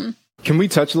awesome. Can we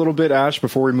touch a little bit, Ash,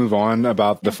 before we move on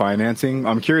about the financing?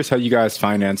 I'm curious how you guys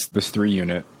financed this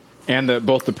 3-unit and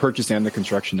both the purchase and the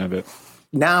construction of it.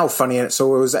 Now, funny,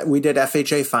 so we did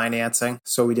FHA financing.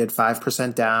 So we did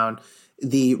 5% down.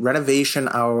 The renovation,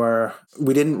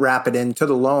 we didn't wrap it into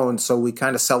the loan, so we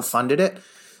kind of self-funded it.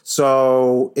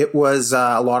 So it was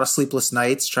a lot of sleepless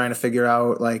nights trying to figure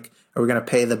out, like, are we going to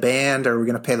pay the band? Or are we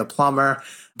going to pay the plumber?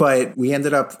 But we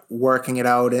ended up working it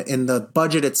out. In the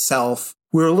budget itself,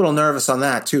 we were a little nervous on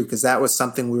that too, because that was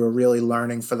something we were really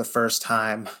learning for the first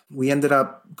time. We ended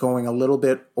up going a little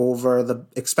bit over the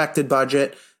expected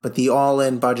budget, but the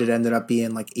all-in budget ended up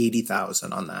being like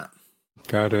 $80,000 on that.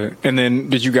 Got it. And then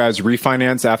did you guys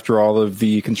refinance after all of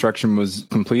the construction was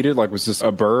completed? Like, was this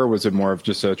a BRRRR or was it more of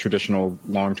just a traditional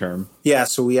long-term? Yeah,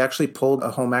 so we actually pulled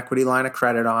a home equity line of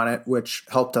credit on it, which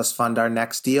helped us fund our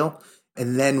next deal.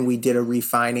 And then we did a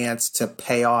refinance to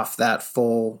pay off that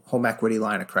full home equity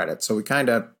line of credit. So we kind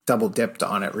of double dipped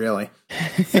on it, really.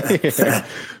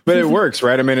 But it works,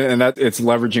 right? I mean, and that it's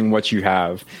leveraging what you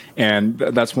have. And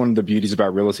that's one of the beauties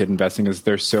about real estate investing is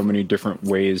there's so many different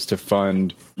ways to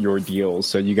fund your deals.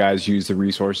 So you guys use the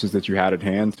resources that you had at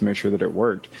hand to make sure that it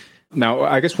worked. Now,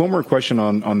 I guess one more question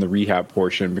on the rehab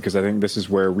portion, because I think this is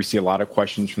where we see a lot of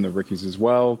questions from the rookies as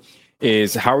well,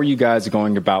 is how are you guys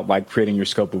going about like creating your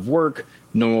scope of work,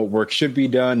 knowing what work should be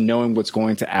done, knowing what's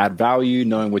going to add value,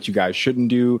 knowing what you guys shouldn't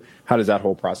do? How does that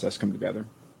whole process come together?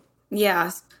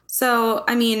 Yeah. So,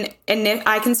 I mean, and Nick,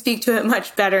 I can speak to it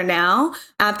much better now.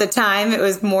 At the time, it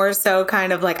was more so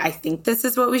kind of like, I think this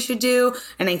is what we should do,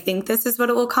 and I think this is what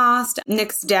it will cost.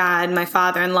 Nick's dad, my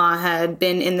father-in-law, had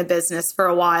been in the business for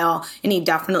a while, and he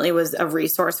definitely was a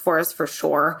resource for us for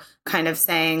sure, kind of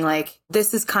saying like,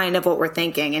 this is kind of what we're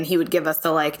thinking. And he would give us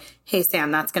the like, hey,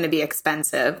 Sam, that's going to be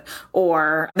expensive,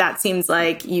 or that seems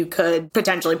like you could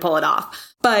potentially pull it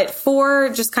off. But for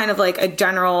just kind of like a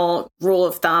general rule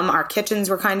of thumb, our kitchens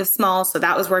were kind of small, so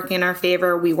that was working in our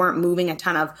favor. We weren't moving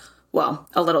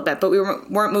a little bit, but we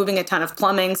weren't moving a ton of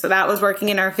plumbing, so that was working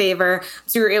in our favor.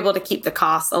 So we were able to keep the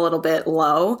costs a little bit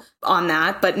low on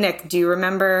that. But Nick, do you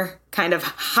remember kind of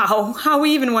how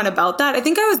we even went about that? I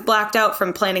think I was blacked out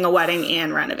from planning a wedding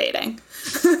and renovating.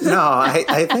 No,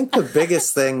 I think the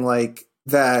biggest thing like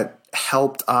that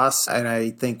helped us, and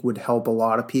I think would help a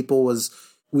lot of people, was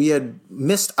we had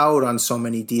missed out on so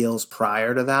many deals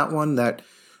prior to that one that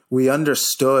we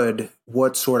understood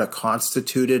what sort of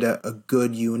constituted a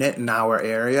good unit in our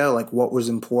area, like what was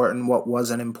important, what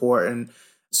wasn't important.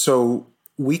 So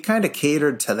we kind of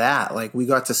catered to that. Like we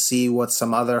got to see what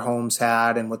some other homes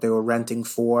had and what they were renting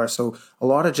for. So a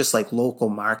lot of just like local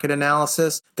market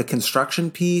analysis, the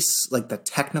construction piece, like the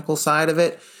technical side of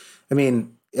it. I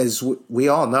mean, as we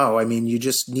all know, I mean, you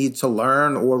just need to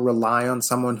learn or rely on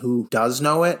someone who does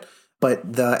know it.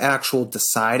 But the actual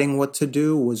deciding what to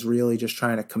do was really just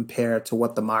trying to compare to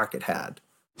what the market had.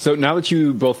 So now that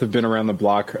you both have been around the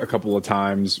block a couple of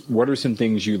times, what are some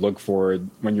things you look for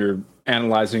when you're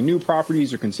analyzing new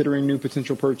properties or considering new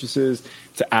potential purchases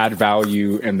to add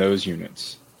value in those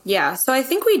units? Yeah, so I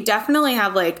think we definitely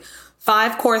have like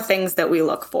 5 core things that we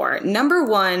look for. Number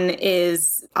 1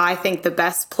 is, I think, the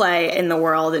best play in the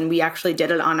world, and we actually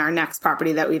did it on our next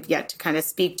property that we've yet to kind of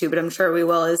speak to, but I'm sure we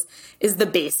will, is the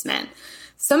basement.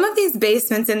 Some of these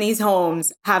basements in these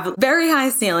homes have very high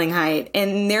ceiling height,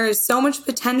 and there is so much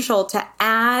potential to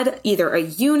add either a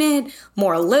unit,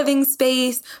 more living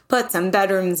space, put some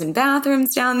bedrooms and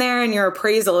bathrooms down there, and your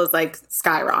appraisal is like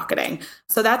skyrocketing.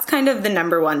 So that's kind of the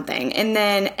number one thing. And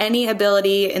then any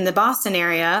ability in the Boston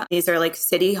area, these are like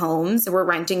city homes. We're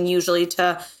renting usually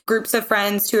to groups of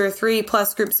friends, 2 or 3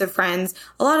 plus groups of friends.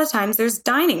 A lot of times there's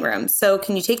dining rooms. So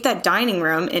can you take that dining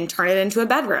room and turn it into a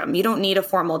bedroom? You don't need a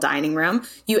formal dining room.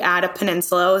 You add a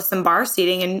peninsula with some bar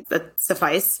seating and that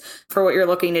suffice for what you're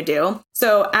looking to do.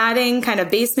 So adding kind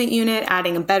of basement unit,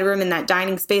 adding a bedroom in that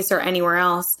dining space or anywhere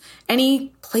else, any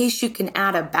place you can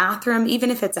add a bathroom,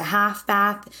 even if it's a half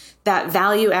bath, that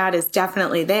value add is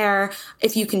definitely there.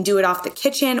 If you can do it off the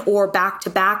kitchen or back to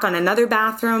back on another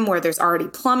bathroom where there's already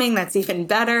plumbing, that's even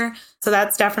better. So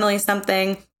that's definitely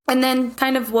something. And then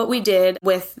kind of what we did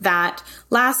with that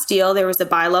last deal, there was a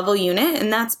bi-level unit,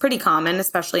 and that's pretty common,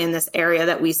 especially in this area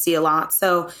that we see a lot.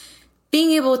 So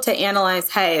being able to analyze,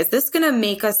 hey, is this going to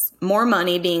make us more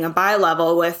money being a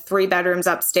bi-level with 3 bedrooms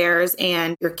upstairs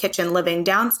and your kitchen living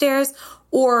downstairs?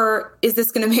 Or is this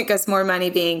going to make us more money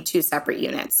being 2 separate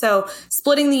units? So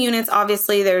splitting the units,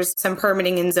 obviously, there's some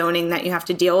permitting and zoning that you have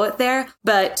to deal with there.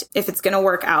 But if it's going to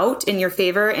work out in your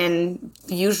favor, and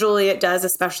usually it does,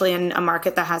 especially in a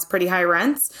market that has pretty high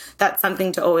rents, that's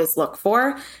something to always look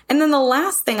for. And then the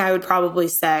last thing I would probably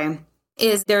say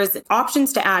is there's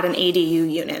options to add an ADU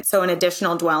unit, so an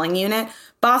additional dwelling unit.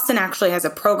 Boston actually has a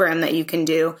program that you can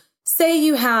do. Say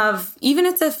you have, even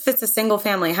if it's a single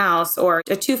family house or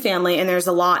a 2-family and there's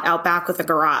a lot out back with a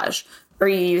garage. Are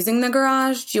you using the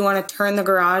garage? Do you want to turn the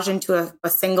garage into a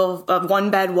single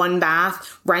 1-bed,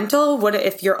 1-bath rental? What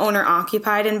if you're owner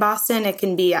occupied in Boston? It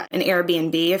can be an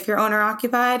Airbnb if you're owner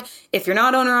occupied. If you're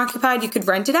not owner occupied, you could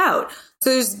rent it out.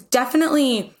 So there's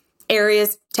definitely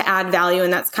areas to add value.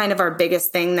 And that's kind of our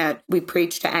biggest thing that we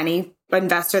preach to any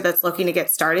investor that's looking to get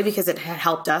started, because it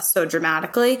helped us so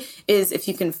dramatically, is if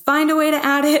you can find a way to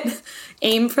add it,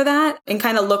 aim for that and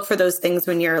kind of look for those things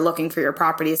when you're looking for your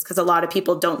properties, because a lot of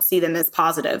people don't see them as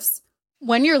positives.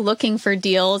 When you're looking for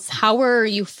deals, how are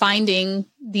you finding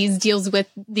these deals with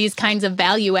these kinds of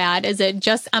value add? Is it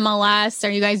just MLS?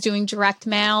 Are you guys doing direct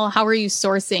mail? How are you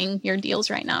sourcing your deals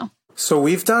right now? So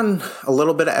we've done a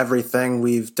little bit of everything.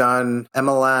 We've done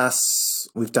MLS,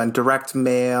 we've done direct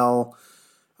mail,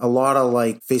 a lot of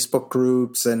like Facebook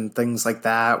groups and things like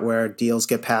that where deals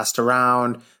get passed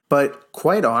around. But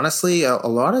quite honestly, a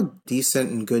lot of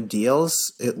decent and good deals,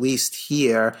 at least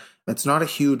here. It's not a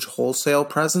huge wholesale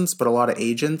presence, but a lot of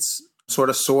agents sort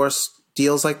of source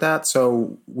deals like that.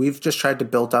 So we've just tried to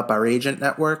build up our agent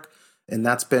network. And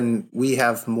we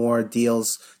have more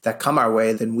deals that come our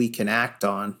way than we can act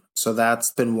on. So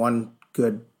that's been one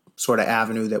good sort of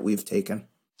avenue that we've taken.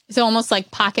 So almost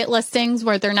like pocket listings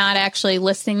where they're not actually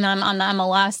listing them on the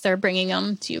MLS, they're bringing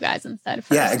them to you guys instead.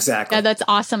 First. Yeah, exactly. Yeah, that's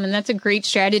awesome. And that's a great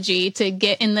strategy to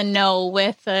get in the know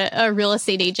with a real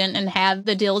estate agent and have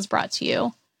the deals brought to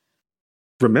you.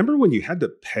 Remember when you had to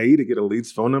pay to get a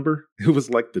lead's phone number? It was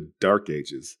like the dark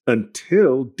ages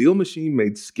until Deal Machine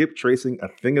made skip tracing a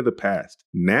thing of the past.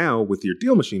 Now, with your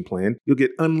Deal Machine plan, you'll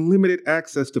get unlimited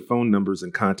access to phone numbers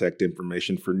and contact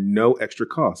information for no extra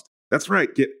cost. That's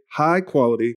right, get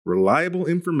high-quality, reliable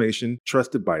information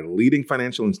trusted by leading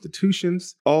financial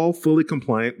institutions, all fully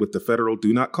compliant with the federal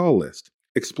Do Not Call list.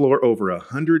 Explore over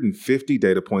 150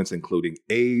 data points, including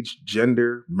age,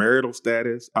 gender, marital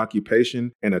status,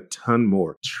 occupation, and a ton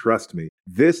more. Trust me,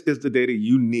 this is the data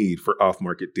you need for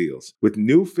off-market deals. With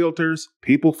new filters,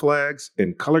 people flags,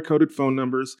 and color-coded phone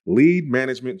numbers, lead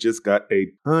management just got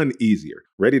a ton easier.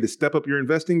 Ready to step up your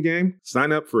investing game?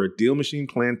 Sign up for a Deal Machine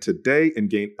plan today and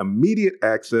gain immediate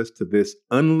access to this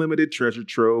unlimited treasure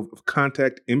trove of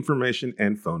contact information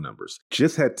and phone numbers.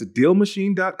 Just head to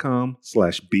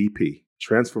dealmachine.com/BP.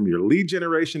 Transform your lead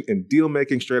generation and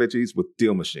deal-making strategies with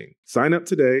Deal Machine. Sign up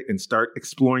today and start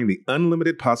exploring the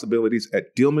unlimited possibilities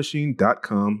at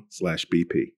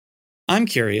dealmachine.com/BP. I'm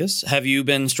curious, have you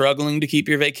been struggling to keep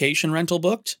your vacation rental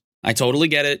booked? I totally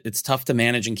get it. It's tough to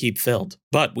manage and keep filled.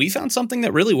 But we found something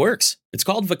that really works. It's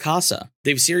called Vacasa.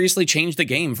 They've seriously changed the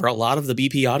game for a lot of the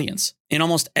BP audience. In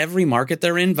almost every market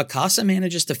they're in, Vacasa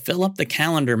manages to fill up the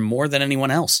calendar more than anyone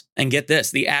else. And get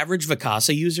this, the average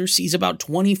Vacasa user sees about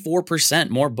 24%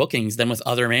 more bookings than with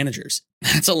other managers.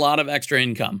 That's a lot of extra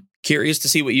income. Curious to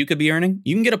see what you could be earning?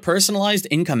 You can get a personalized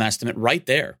income estimate right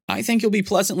there. I think you'll be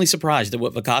pleasantly surprised at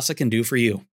what Vacasa can do for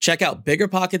you. Check out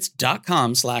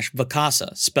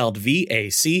biggerpockets.com/Vacasa, spelled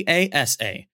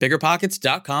Vacasa.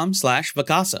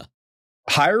 Biggerpockets.com/Vacasa.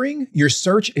 Hiring? Your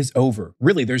search is over.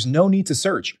 Really, there's no need to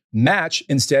search. Match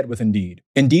instead with Indeed.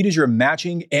 Indeed is your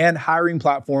matching and hiring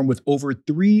platform with over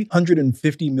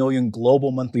 350 million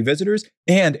global monthly visitors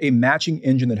and a matching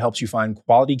engine that helps you find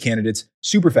quality candidates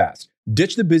super fast.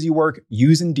 Ditch the busy work.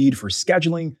 Use Indeed for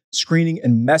scheduling, screening,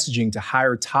 and messaging to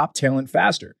hire top talent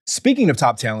faster. Speaking of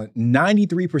top talent,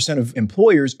 93% of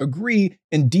employers agree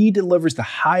Indeed delivers the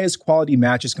highest quality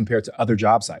matches compared to other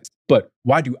job sites. But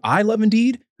why do I love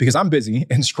Indeed? Because I'm busy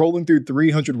and scrolling through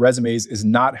 300 resumes is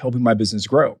not helping my business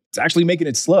grow. It's actually making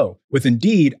it slow. With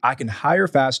Indeed, I can hire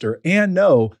faster and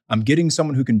know I'm getting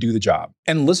someone who can do the job.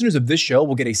 And listeners of this show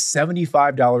will get a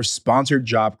 $75 sponsored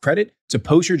job credit to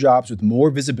post your jobs with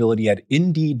more visibility at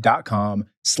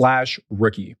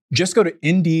Indeed.com/rookie. Just go to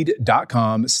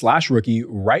Indeed.com/rookie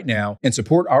right now and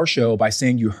support our show by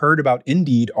saying you heard about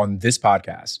Indeed on this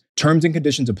podcast. Terms and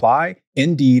conditions apply.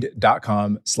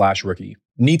 Indeed.com/rookie.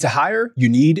 Need to hire? You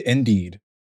need Indeed.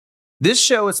 This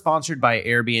show is sponsored by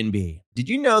Airbnb. Did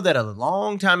you know that a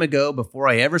long time ago, before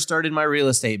I ever started my real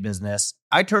estate business,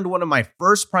 I turned one of my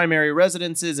first primary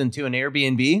residences into an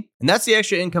Airbnb? And that's the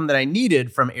extra income that I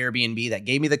needed from Airbnb that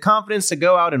gave me the confidence to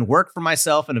go out and work for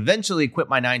myself and eventually quit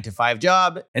my 9-to-5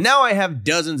 job. And now I have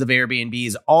dozens of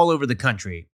Airbnbs all over the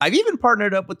country. I've even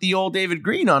partnered up with the old David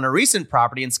Green on a recent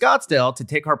property in Scottsdale to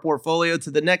take our portfolio to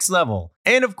the next level.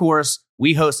 And of course,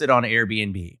 we host it on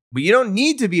Airbnb. But you don't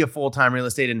need to be a full-time real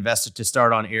estate investor to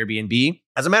start on Airbnb.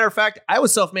 As a matter of fact, I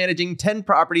was self-managing 10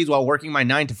 properties while working my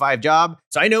 9-to-5 job,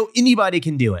 so I know anybody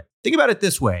can do it. Think about it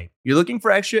this way. You're looking for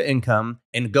extra income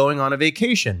and going on a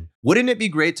vacation. Wouldn't it be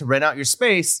great to rent out your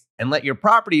space and let your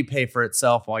property pay for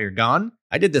itself while you're gone?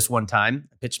 I did this one time.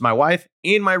 I pitched my wife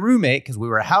and my roommate, because we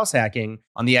were house hacking,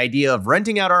 on the idea of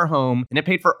renting out our home, and it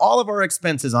paid for all of our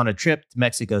expenses on a trip to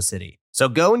Mexico City. So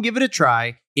go and give it a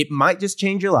try. It might just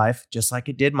change your life, just like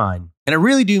it did mine. And I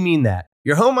really do mean that.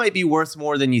 Your home might be worth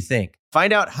more than you think.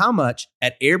 Find out how much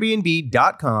at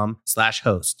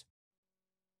airbnb.com/host.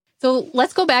 So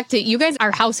let's go back to, you guys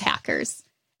are house hackers.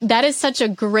 That is such a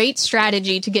great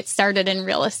strategy to get started in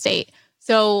real estate.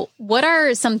 So what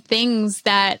are some things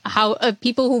that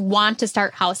people who want to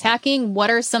start house hacking,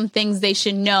 what are some things they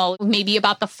should know maybe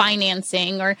about the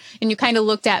financing, and you kind of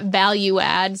looked at value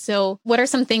add. So what are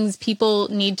some things people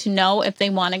need to know if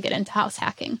they want to get into house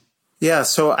hacking? Yeah,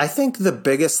 so I think the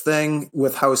biggest thing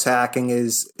with house hacking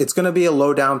is it's going to be a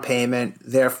low down payment.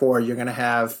 Therefore, you're going to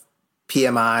have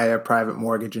PMI or private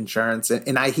mortgage insurance.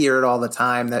 And I hear it all the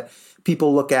time that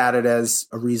people look at it as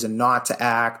a reason not to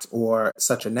act or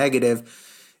such a negative.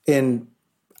 And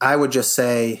I would just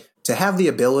say to have the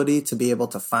ability to be able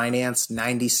to finance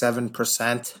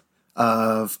 97%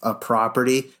 of a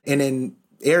property, and in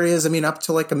areas, up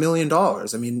to like $1 million.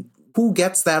 Who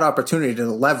gets that opportunity to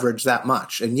leverage that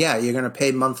much? And yeah, you're going to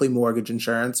pay monthly mortgage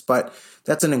insurance, but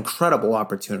that's an incredible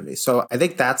opportunity. So I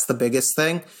think that's the biggest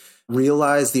thing.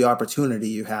 Realize the opportunity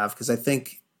you have, because I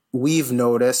think we've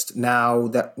noticed now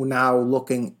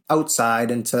looking outside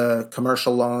into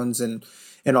commercial loans and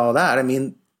all that.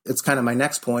 It's kind of my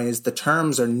next point is the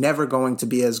terms are never going to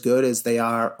be as good as they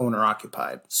are owner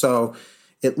occupied. So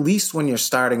at least when you're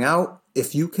starting out,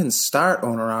 if you can start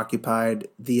owner-occupied,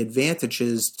 the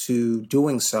advantages to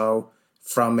doing so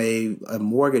from a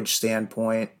mortgage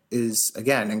standpoint is,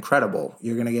 again, incredible.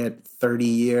 You're going to get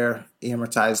 30-year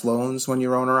amortized loans when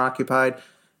you're owner-occupied.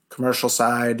 Commercial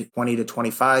side, 20 to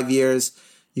 25 years.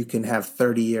 You can have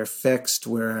 30-year fixed,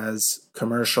 whereas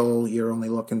commercial, you're only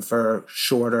looking for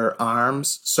shorter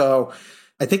arms. So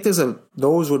I think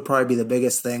those would probably be the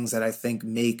biggest things that I think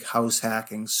make house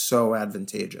hacking so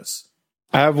advantageous.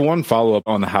 I have one follow-up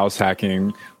on the house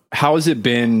hacking. How has it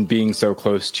been being so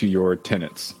close to your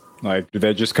tenants? Like, do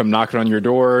they just come knocking on your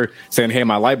door saying, hey,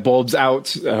 my light bulb's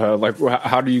out?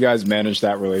 How do you guys manage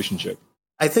that relationship?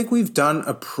 I think we've done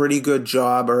a pretty good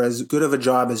job, or as good of a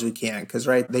job as we can, because,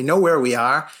 they know where we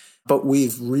are, but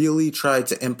we've really tried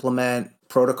to implement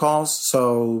protocols.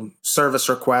 So service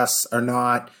requests are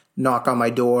not knock on my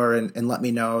door and let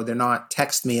me know. They're not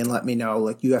text me and let me know.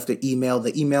 Like, you have to email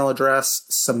the email address,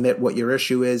 submit what your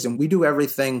issue is. And we do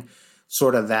everything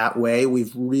sort of that way.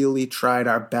 We've really tried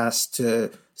our best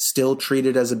to still treat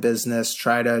it as a business,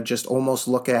 try to just almost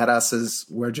look at us as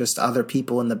we're just other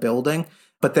people in the building.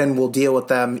 But then we'll deal with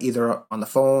them either on the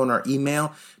phone or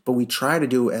email. But we try to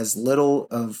do as little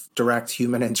of direct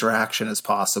human interaction as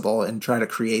possible and try to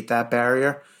create that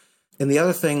barrier. And the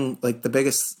other thing, the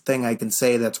biggest thing I can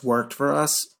say that's worked for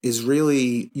us is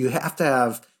really you have to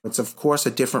have, it's of course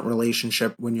a different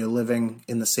relationship when you're living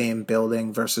in the same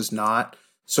building versus not.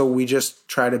 So we just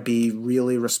try to be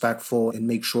really respectful and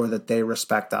make sure that they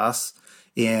respect us.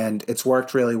 And it's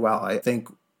worked really well. I think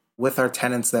with our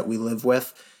tenants that we live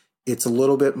with. It's a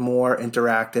little bit more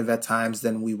interactive at times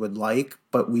than we would like,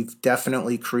 but we've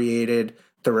definitely created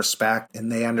the respect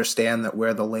and they understand that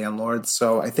we're the landlords.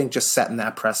 So I think just setting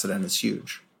that precedent is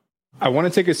huge. I want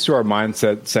to take us to our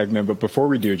mindset segment, but before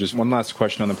we do, just one last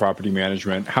question on the property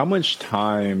management. How much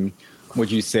time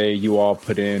would you say you all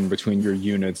put in between your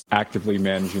units actively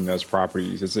managing those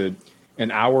properties? Is it an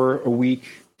hour a week,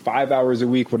 5 hours a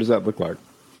week? What does that look like?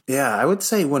 Yeah, I would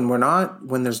say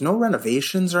when there's no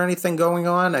renovations or anything going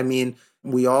on, I mean,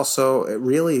 we also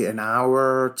really an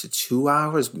hour to 2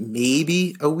 hours,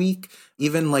 maybe a week.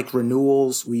 Even like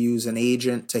renewals, we use an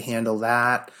agent to handle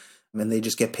that. And they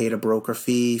just get paid a broker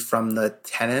fee from the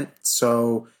tenant.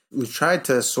 So we've tried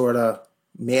to sort of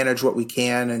manage what we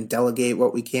can and delegate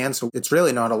what we can. So it's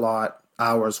really not a lot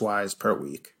hours-wise per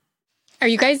week. Are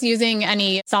you guys using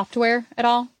any software at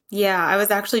all? Yeah, I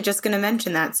was actually just going to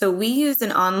mention that. So we use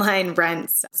an online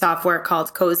rents software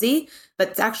called Cozy, but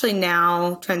it's actually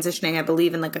now transitioning, I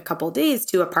believe, in like a couple of days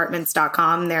to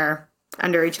apartments.com. They're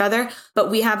under each other,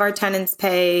 but we have our tenants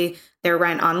pay their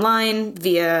rent online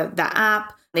via the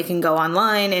app. They can go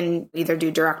online and either do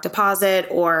direct deposit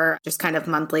or just kind of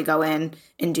monthly go in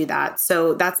and do that.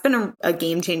 So that's been a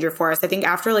game changer for us. I think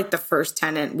after like the first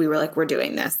tenant, we were like, we're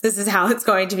doing this. This is how it's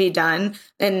going to be done.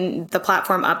 And the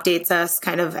platform updates us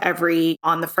kind of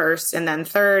on the first and then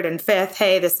third and fifth.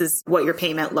 Hey, this is what your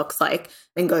payment looks like,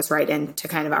 and goes right into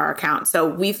kind of our account. So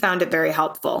we found it very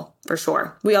helpful for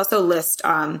sure. We also list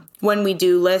when we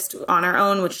do list on our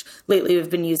own, which lately we've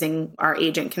been using our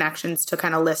agent connections to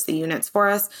kind of list the units for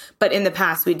us. But in the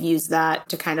past, we'd use that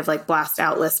to kind of like blast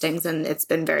out listings, and it's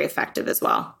been very effective as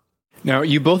well. Now,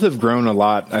 you both have grown a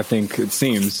lot, I think it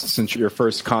seems, since your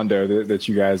first condo that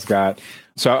you guys got.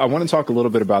 So I want to talk a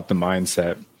little bit about the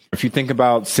mindset. If you think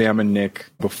about Sam and Nick,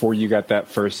 before you got that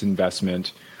first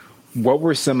investment, what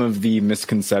were some of the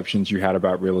misconceptions you had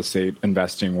about real estate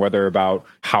investing, whether about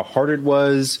how hard it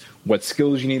was, what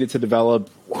skills you needed to develop,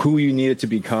 who you needed to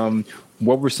become?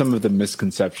 What were some of the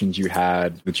misconceptions you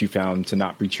had that you found to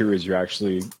not be true as you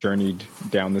actually journeyed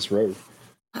down this road?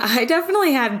 I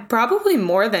definitely had probably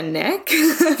more than Nick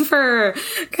for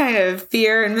kind of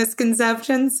fear and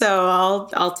misconceptions. So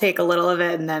I'll take a little of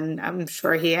it, and then I'm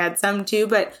sure he had some too.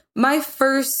 But my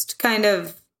first kind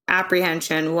of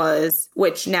apprehension was,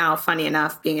 which now, funny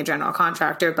enough, being a general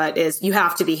contractor, but is you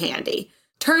have to be handy.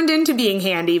 Turned into being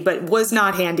handy, but was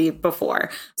not handy before.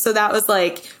 So that was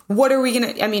like, what are we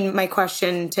going to, I mean, my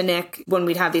question to Nick when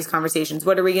we'd have these conversations,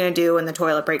 what are we going to do when the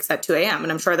toilet breaks at 2 a.m.?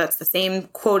 And I'm sure that's the same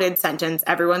quoted sentence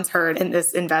everyone's heard in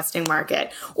this investing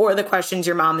market, or the questions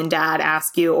your mom and dad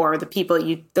ask you, or the people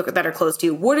that are close to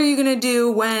you. What are you going to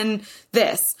do when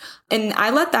this? And I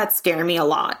let that scare me a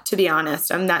lot, to be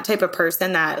honest. I'm that type of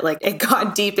person that like it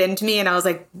got deep into me, and I was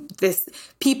like,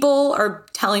 people are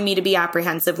telling me to be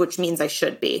apprehensive, which means I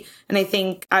should be. And I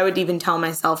think I would even tell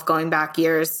myself going back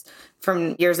years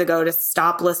ago to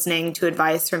stop listening to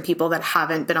advice from people that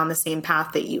haven't been on the same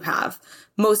path that you have.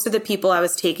 Most of the people I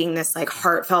was taking this like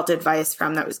heartfelt advice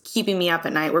from that was keeping me up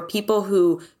at night were people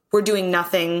who were doing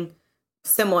nothing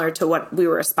similar to what we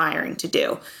were aspiring to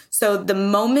do. So the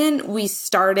moment we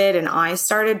started and I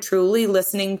started truly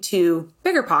listening to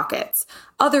BiggerPockets,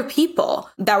 other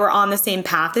people that were on the same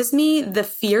path as me, the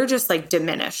fear just like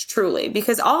diminished truly,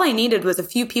 because all I needed was a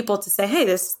few people to say, hey,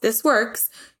 this works.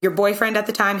 Your boyfriend at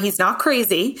the time, he's not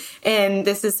crazy. And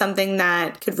this is something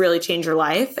that could really change your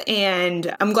life.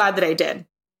 And I'm glad that I did.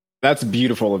 That's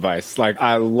beautiful advice. Like,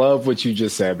 I love what you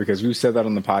just said, because we've said that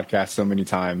on the podcast so many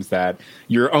times that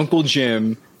your Uncle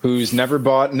Jim, who's never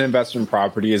bought an investment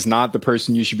property, is not the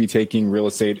person you should be taking real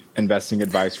estate investing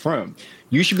advice from.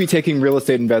 You should be taking real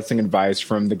estate investing advice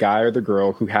from the guy or the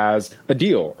girl who has a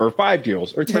deal or 5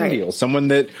 deals or 10 deals, someone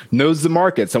that knows the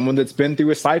market, someone that's been through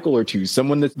a cycle or two,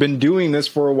 someone that's been doing this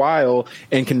for a while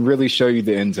and can really show you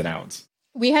the ins and outs.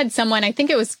 We had someone, I think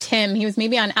it was Tim, he was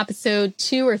maybe on episode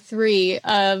 2 or 3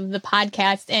 of the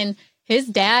podcast, and his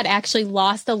dad actually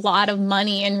lost a lot of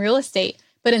money in real estate.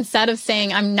 But instead of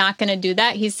saying, I'm not going to do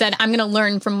that, he said, I'm going to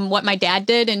learn from what my dad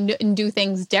did and do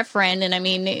things different. And I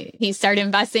mean, he started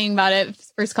investing about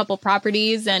his first couple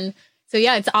properties. And so,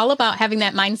 yeah, it's all about having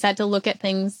that mindset to look at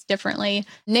things differently.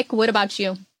 Nick, what about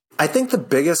you? I think the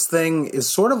biggest thing is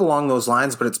sort of along those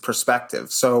lines, but it's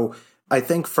perspective. So I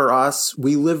think for us,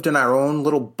 we lived in our own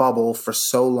little bubble for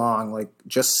so long, like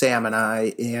just Sam and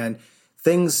I, and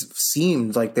things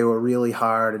seemed like they were really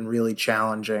hard and really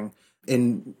challenging.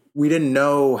 And we didn't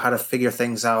know how to figure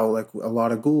things out, like a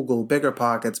lot of Google,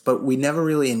 BiggerPockets, but we never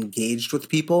really engaged with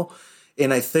people.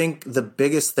 And I think the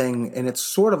biggest thing, and it's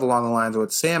sort of along the lines of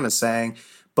what Sam is saying,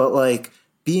 but like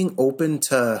being open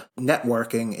to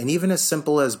networking, and even as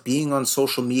simple as being on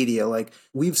social media. Like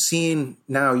we've seen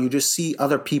now, you just see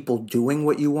other people doing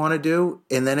what you want to do.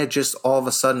 And then it just all of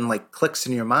a sudden like clicks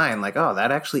in your mind like, oh,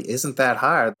 that actually isn't that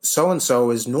hard.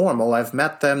 So-and-so is normal. I've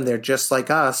met them. They're just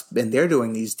like us and they're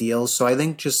doing these deals. So I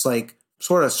think just like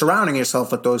sort of surrounding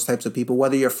yourself with those types of people,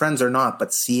 whether you're friends or not,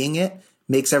 but seeing it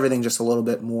makes everything just a little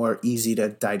bit more easy to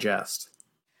digest.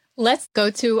 Let's go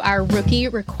to our rookie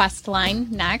request line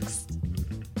next.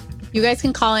 You guys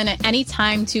can call in at any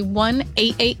time to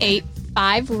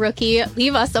 1-888-5-ROOKIE.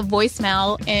 Leave us a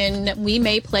voicemail and we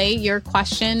may play your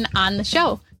question on the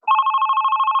show.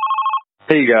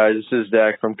 Hey guys, this is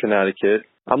Dak from Connecticut.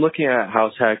 I'm looking at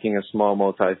house hacking a small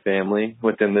multifamily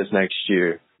within this next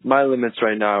year. My limits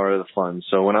right now are the funds.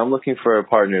 So when I'm looking for a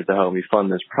partner to help me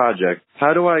fund this project,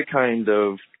 how do I kind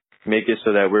of make it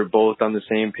so that we're both on the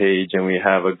same page and we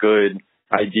have a good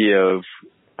idea of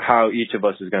how each of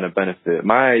us is going to benefit?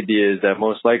 My idea is that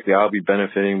most likely I'll be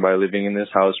benefiting by living in this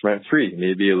house rent-free,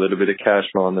 maybe a little bit of cash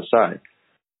flow on the side.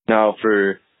 Now,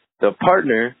 for the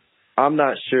partner, I'm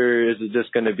not sure, is it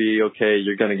just going to be, okay,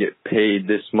 you're going to get paid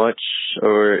this much,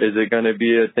 or is it going to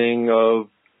be a thing of,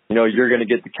 you're going to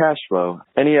get the cash flow?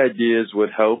 Any ideas would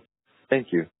help.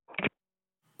 Thank you.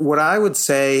 What I would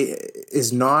say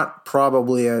is not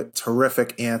probably a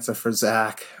terrific answer for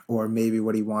Zach, or maybe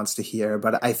what he wants to hear,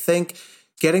 but I think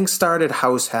getting started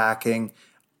house hacking,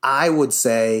 I would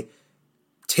say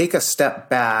take a step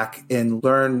back and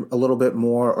learn a little bit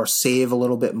more or save a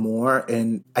little bit more.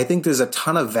 And I think there's a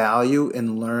ton of value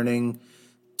in learning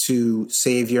to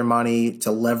save your money,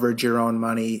 to leverage your own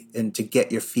money, and to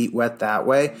get your feet wet that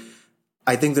way.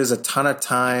 I think there's a ton of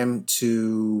time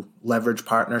to leverage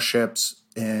partnerships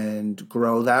and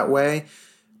grow that way.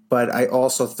 But I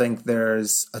also think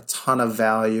there's a ton of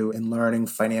value in learning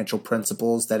financial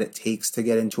principles that it takes to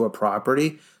get into a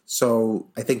property. So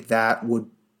I think that would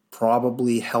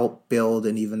probably help build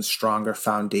an even stronger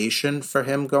foundation for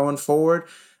him going forward.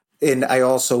 And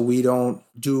we don't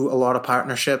do a lot of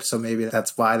partnerships, so maybe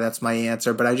that's why that's my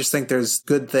answer. But I just think there's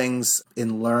good things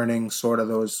in learning sort of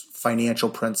those financial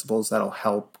principles that'll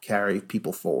help carry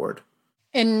people forward.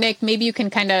 And Nick, maybe you can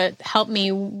kind of help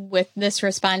me with this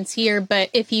response here, but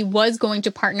if he was going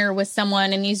to partner with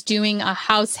someone and he's doing a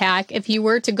house hack, if he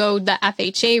were to go the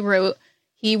FHA route,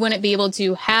 he wouldn't be able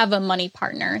to have a money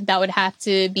partner. That would have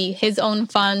to be his own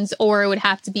funds, or it would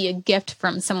have to be a gift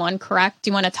from someone, correct? Do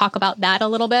you want to talk about that a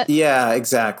little bit? Yeah,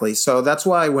 exactly. So that's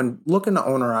why when looking to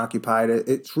owner occupied,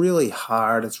 it's really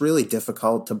hard. It's really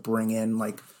difficult to bring in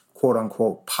like quote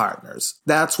unquote partners.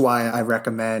 That's why I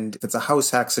recommend, if it's a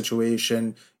house hack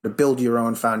situation, to build your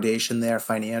own foundation there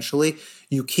financially.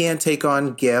 You can take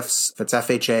on gifts. If it's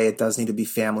FHA, it does need to be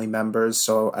family members.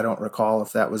 So I don't recall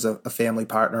if that was a family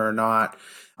partner or not.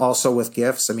 Also with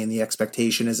gifts, the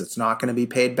expectation is it's not going to be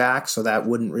paid back. So that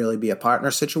wouldn't really be a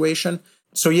partner situation.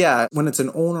 So yeah, when it's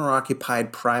an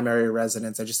owner-occupied primary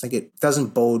residence, I just think it doesn't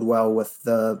bode well with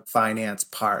the finance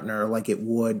partner like it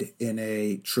would in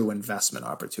a true investment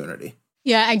opportunity.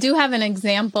 Yeah, I do have an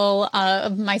example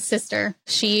of my sister.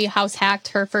 She house hacked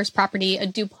her first property, a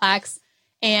duplex,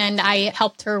 and I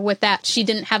helped her with that. She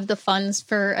didn't have the funds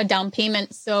for a down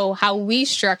payment. So how we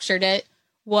structured it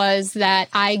was that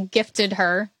I gifted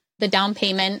her the down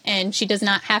payment, and she does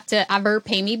not have to ever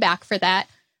pay me back for that.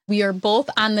 We are both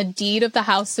on the deed of the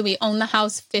house, so we own the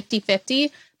house 50-50,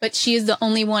 but she is the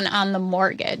only one on the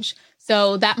mortgage.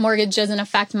 So that mortgage doesn't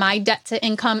affect my debt to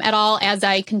income at all as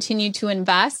I continue to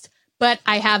invest, but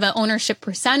I have an ownership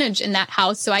percentage in that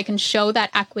house, so I can show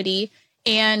that equity.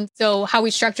 And so how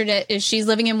we structured it is she's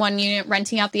living in one unit,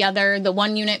 renting out the other. The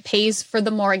one unit pays for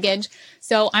the mortgage.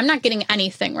 So I'm not getting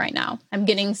anything right now. I'm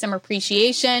getting some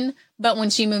appreciation. But when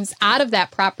she moves out of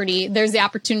that property, there's the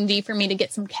opportunity for me to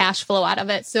get some cash flow out of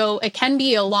it. So it can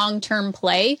be a long-term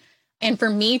play. And for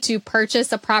me to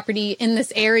purchase a property in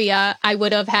this area, I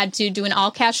would have had to do an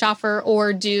all-cash offer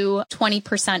or do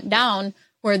 20% down,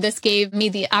 where this gave me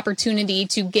the opportunity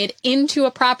to get into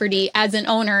a property as an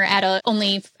owner at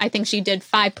I think she did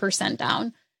 5%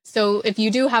 down. So if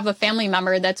you do have a family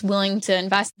member that's willing to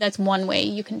invest, that's one way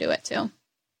you can do it too.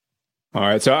 All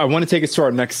right. So I want to take us to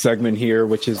our next segment here,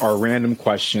 which is our random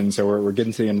question. So we're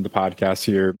getting to the end of the podcast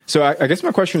here. So I guess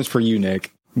my question is for you,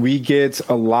 Nick. We get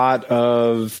a lot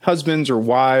of husbands or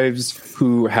wives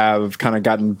who have kind of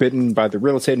gotten bitten by the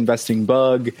real estate investing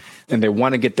bug and they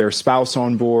want to get their spouse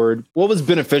on board. What was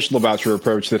beneficial about your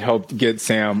approach that helped get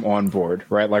Sam on board,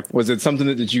 right? Like, was it something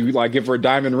that did you like give her a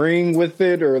diamond ring with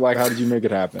it, or like how did you make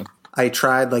it happen? I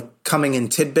tried like coming in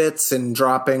tidbits and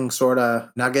dropping sort of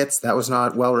nuggets. That was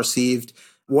not well received.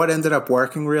 What ended up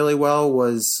working really well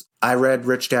was I read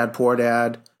Rich Dad, Poor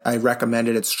Dad. I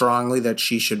recommended it strongly that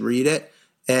she should read it.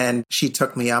 And she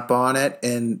took me up on it.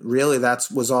 And really,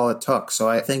 was all it took. So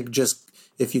I think just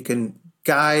if you can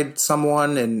guide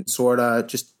someone and sort of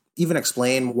just even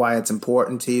explain why it's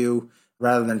important to you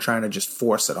rather than trying to just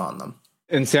force it on them.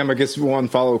 And Sam, I guess one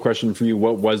follow-up question for you.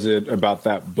 What was it about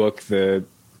that book that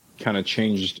kind of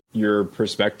changed your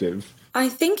perspective? I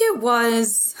think it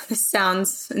was, this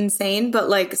sounds insane, but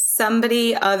like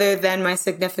somebody other than my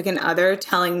significant other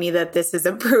telling me that this is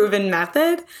a proven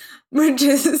method, which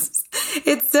is,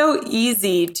 it's so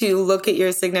easy to look at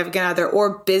your significant other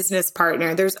or business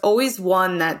partner. There's always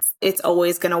one it's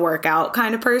always going to work out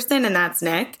kind of person, and that's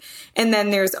Nick. And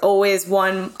then there's always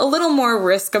one a little more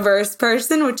risk averse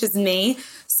person, which is me.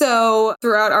 So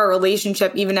throughout our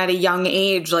relationship, even at a young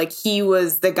age, like he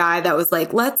was the guy that was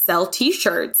like, let's sell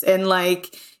t-shirts and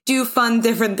like do fun,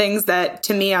 different things that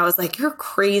to me, I was like, you're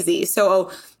crazy.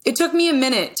 So it took me a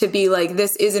minute to be like,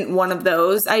 this isn't one of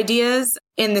those ideas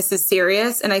and this is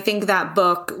serious. And I think that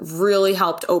book really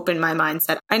helped open my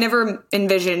mindset. I never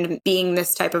envisioned being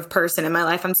this type of person in my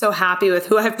life. I'm so happy with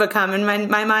who I've become in my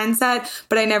mindset,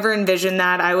 but I never envisioned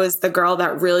that. I was the girl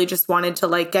that really just wanted to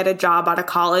like get a job out of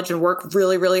college and work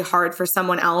really, really hard for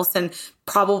someone else and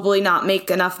probably not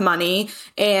make enough money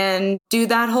and do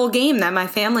that whole game that my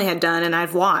family had done and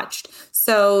I've watched.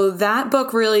 So that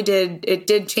book really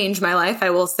did change my life,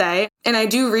 I will say. And I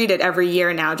do read it every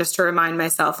year now just to remind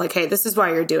myself like, hey, this is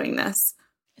why you're doing this.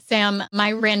 Sam,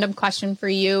 my random question for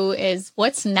you is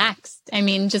what's next? I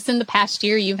mean, just in the past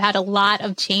year, you've had a lot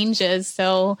of changes.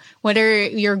 So what are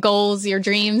your goals, your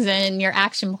dreams, and your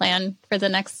action plan for the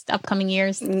next upcoming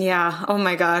years? Yeah. Oh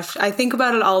my gosh. I think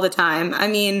about it all the time. I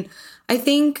mean, I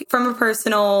think from a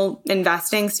personal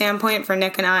investing standpoint for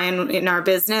Nick and I in our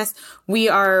business, we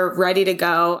are ready to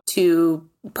go to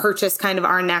purchase kind of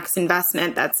our next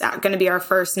investment. That's going to be our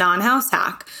first non-house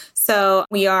hack. So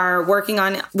we are working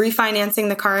on refinancing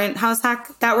the current house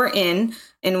hack that we're in.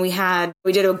 And we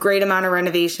did a great amount of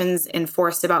renovations and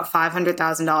forced about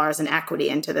 $500,000 in equity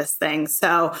into this thing.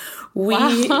 So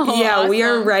awesome. We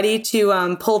are ready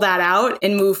to pull that out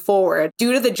and move forward.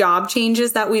 Due to the job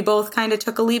changes that we both kind of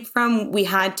took a leap from, we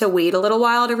had to wait a little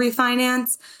while to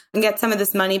refinance and get some of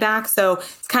this money back. So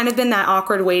it's kind of been that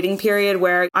awkward waiting period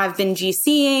where I've been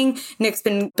GCing, Nick's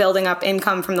been building up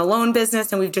income from the loan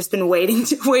business, and we've just been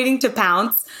waiting to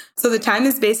pounce. So the time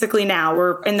is basically now.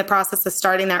 We're in the process of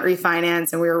starting that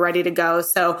refinance and we were ready to go.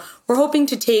 So we're hoping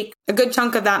to take a good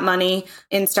chunk of that money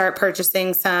and start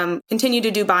purchasing continue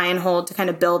to do buy and hold to kind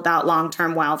of build that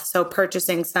long-term wealth. So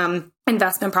purchasing some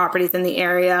investment properties in the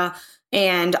area.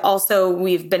 And also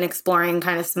we've been exploring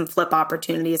kind of some flip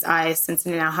opportunities. Since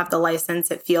we now have the license,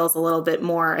 it feels a little bit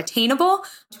more attainable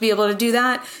to be able to do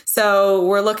that. So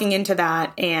we're looking into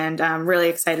that and I'm really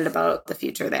excited about the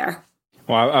future there.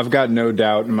 Well, I've got no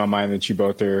doubt in my mind that you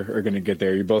both are going to get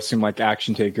there. You both seem like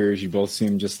action takers. You both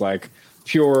seem just like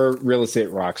pure real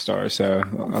estate rock stars. So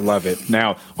I love it.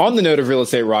 Now, on the note of real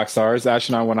estate rock stars, Ash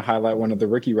and I want to highlight one of the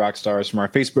rookie rock stars from our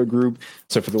Facebook group.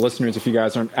 So for the listeners, if you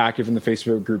guys aren't active in the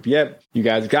Facebook group yet, you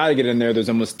guys got to get in there. There's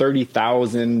almost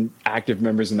 30,000 active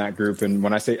members in that group. And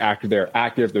when I say active, they're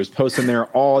active. There's posts in there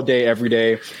all day, every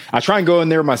day. I try and go in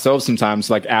there myself sometimes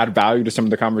to like add value to some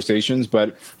of the conversations,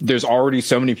 but there's already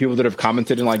so many people that have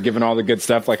commented and like given all the good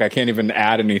stuff. Like I can't even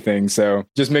add anything. So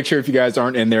just make sure if you guys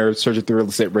aren't in there, search it through Real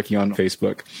Estate Ricky on Facebook.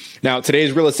 Now,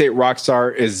 today's real estate rock star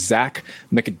is Zach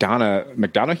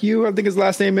McDonough, I think his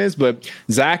last name is. But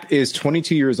Zach is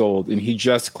 22 years old and he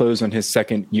just closed on his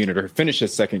second unit or finished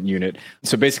his second unit.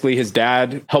 So basically, his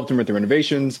dad helped him with the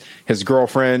renovations. His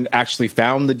girlfriend actually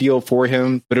found the deal for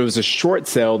him, but it was a short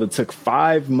sale that took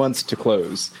 5 months to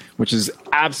close, which is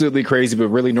absolutely crazy, but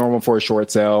really normal for a short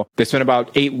sale. They spent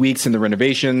about 8 weeks in the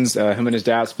renovations. Him and his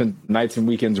dad spent nights and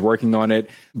weekends working on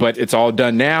it, but it's all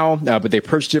done now. But they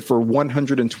purchased it for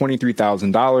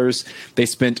 $123,000. They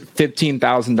spent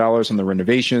 $15,000 on the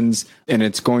renovations, and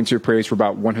it's going to appraise for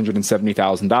about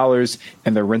 $170,000,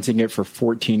 and they're renting it for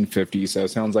 $1,450. So it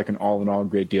sounds like an all-in-all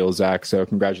great deal, Zach. So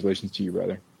congratulations to you,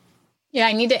 brother. Yeah,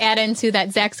 I need to add into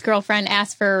that Zach's girlfriend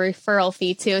asked for a referral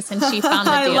fee too, since she found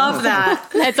the deal. I love that.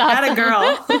 That's awesome. Atta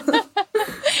girl.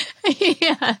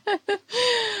 Yeah.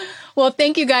 Well,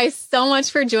 thank you guys so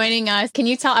much for joining us. Can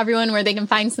you tell everyone where they can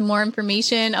find some more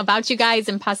information about you guys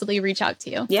and possibly reach out to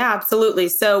you? Yeah, absolutely.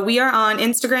 So we are on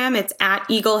Instagram. It's at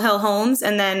Eagle Hill Homes.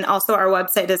 And then also our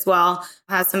website as well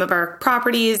has some of our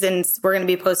properties. And we're going to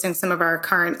be posting some of our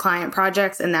current client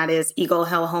projects. And that is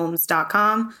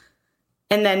eaglehillhomes.com.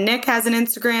 And then Nick has an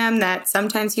Instagram that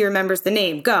sometimes he remembers the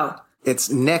name. Go. It's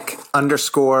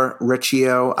Nick_Riccio,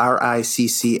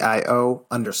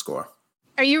 RICCIO_.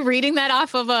 Are you reading that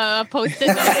off of a Post-it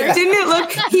note? Didn't it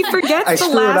look? He forgets I the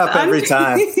screw it up every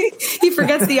time. He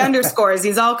forgets the underscores.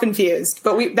 He's all confused.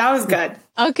 But that was good.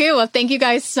 Okay, well, thank you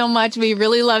guys so much. We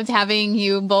really loved having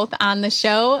you both on the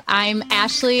show. I'm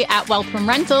Ashley at Wealth from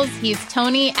Rentals. He's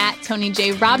Tony at Tony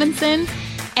J. Robinson.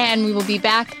 And we will be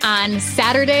back on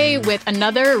Saturday with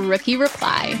another Rookie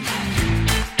Reply.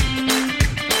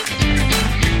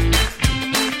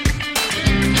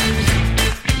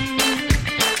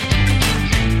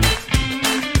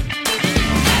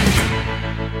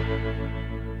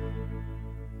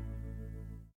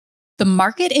 The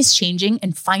market is changing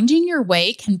and finding your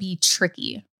way can be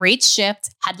tricky. Rates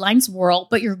shift, headlines whirl,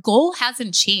 but your goal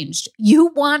hasn't changed. You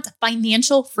want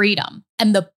financial freedom.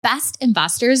 And the best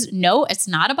investors know it's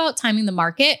not about timing the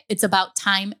market, it's about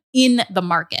time in the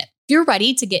market. If you're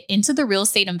ready to get into the real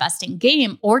estate investing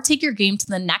game or take your game to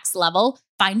the next level,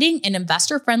 finding an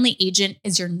investor-friendly agent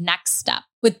is your next step.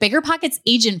 With BiggerPockets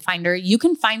Agent Finder, you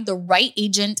can find the right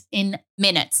agent in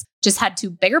minutes. Just head to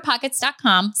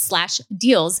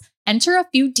biggerpockets.com/deals. Enter a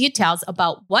few details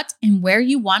about what and where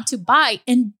you want to buy,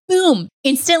 and boom,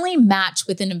 instantly match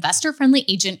with an investor-friendly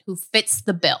agent who fits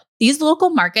the bill. These local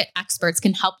market experts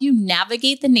can help you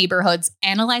navigate the neighborhoods,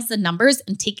 analyze the numbers,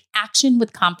 and take action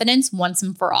with confidence once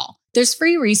and for all. There's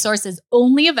free resources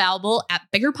only available at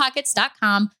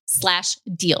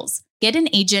biggerpockets.com/deals. Get an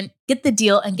agent, get the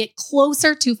deal, and get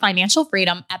closer to financial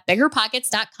freedom at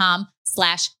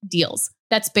biggerpockets.com/deals.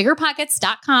 That's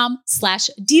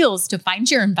biggerpockets.com/deals to find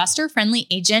your investor-friendly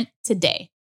agent today.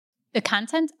 The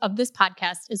content of this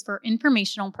podcast is for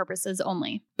informational purposes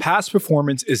only. Past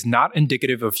performance is not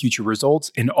indicative of future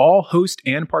results, and all host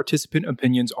and participant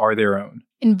opinions are their own.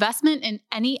 Investment in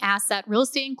any asset, real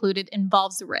estate included,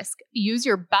 involves risk. Use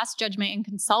your best judgment and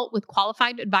consult with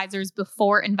qualified advisors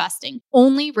before investing.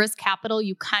 Only risk capital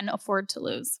you can afford to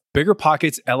lose.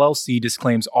 BiggerPockets LLC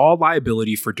disclaims all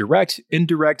liability for direct,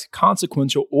 indirect,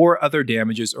 consequential, or other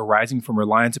damages arising from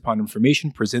reliance upon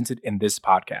information presented in this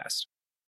podcast.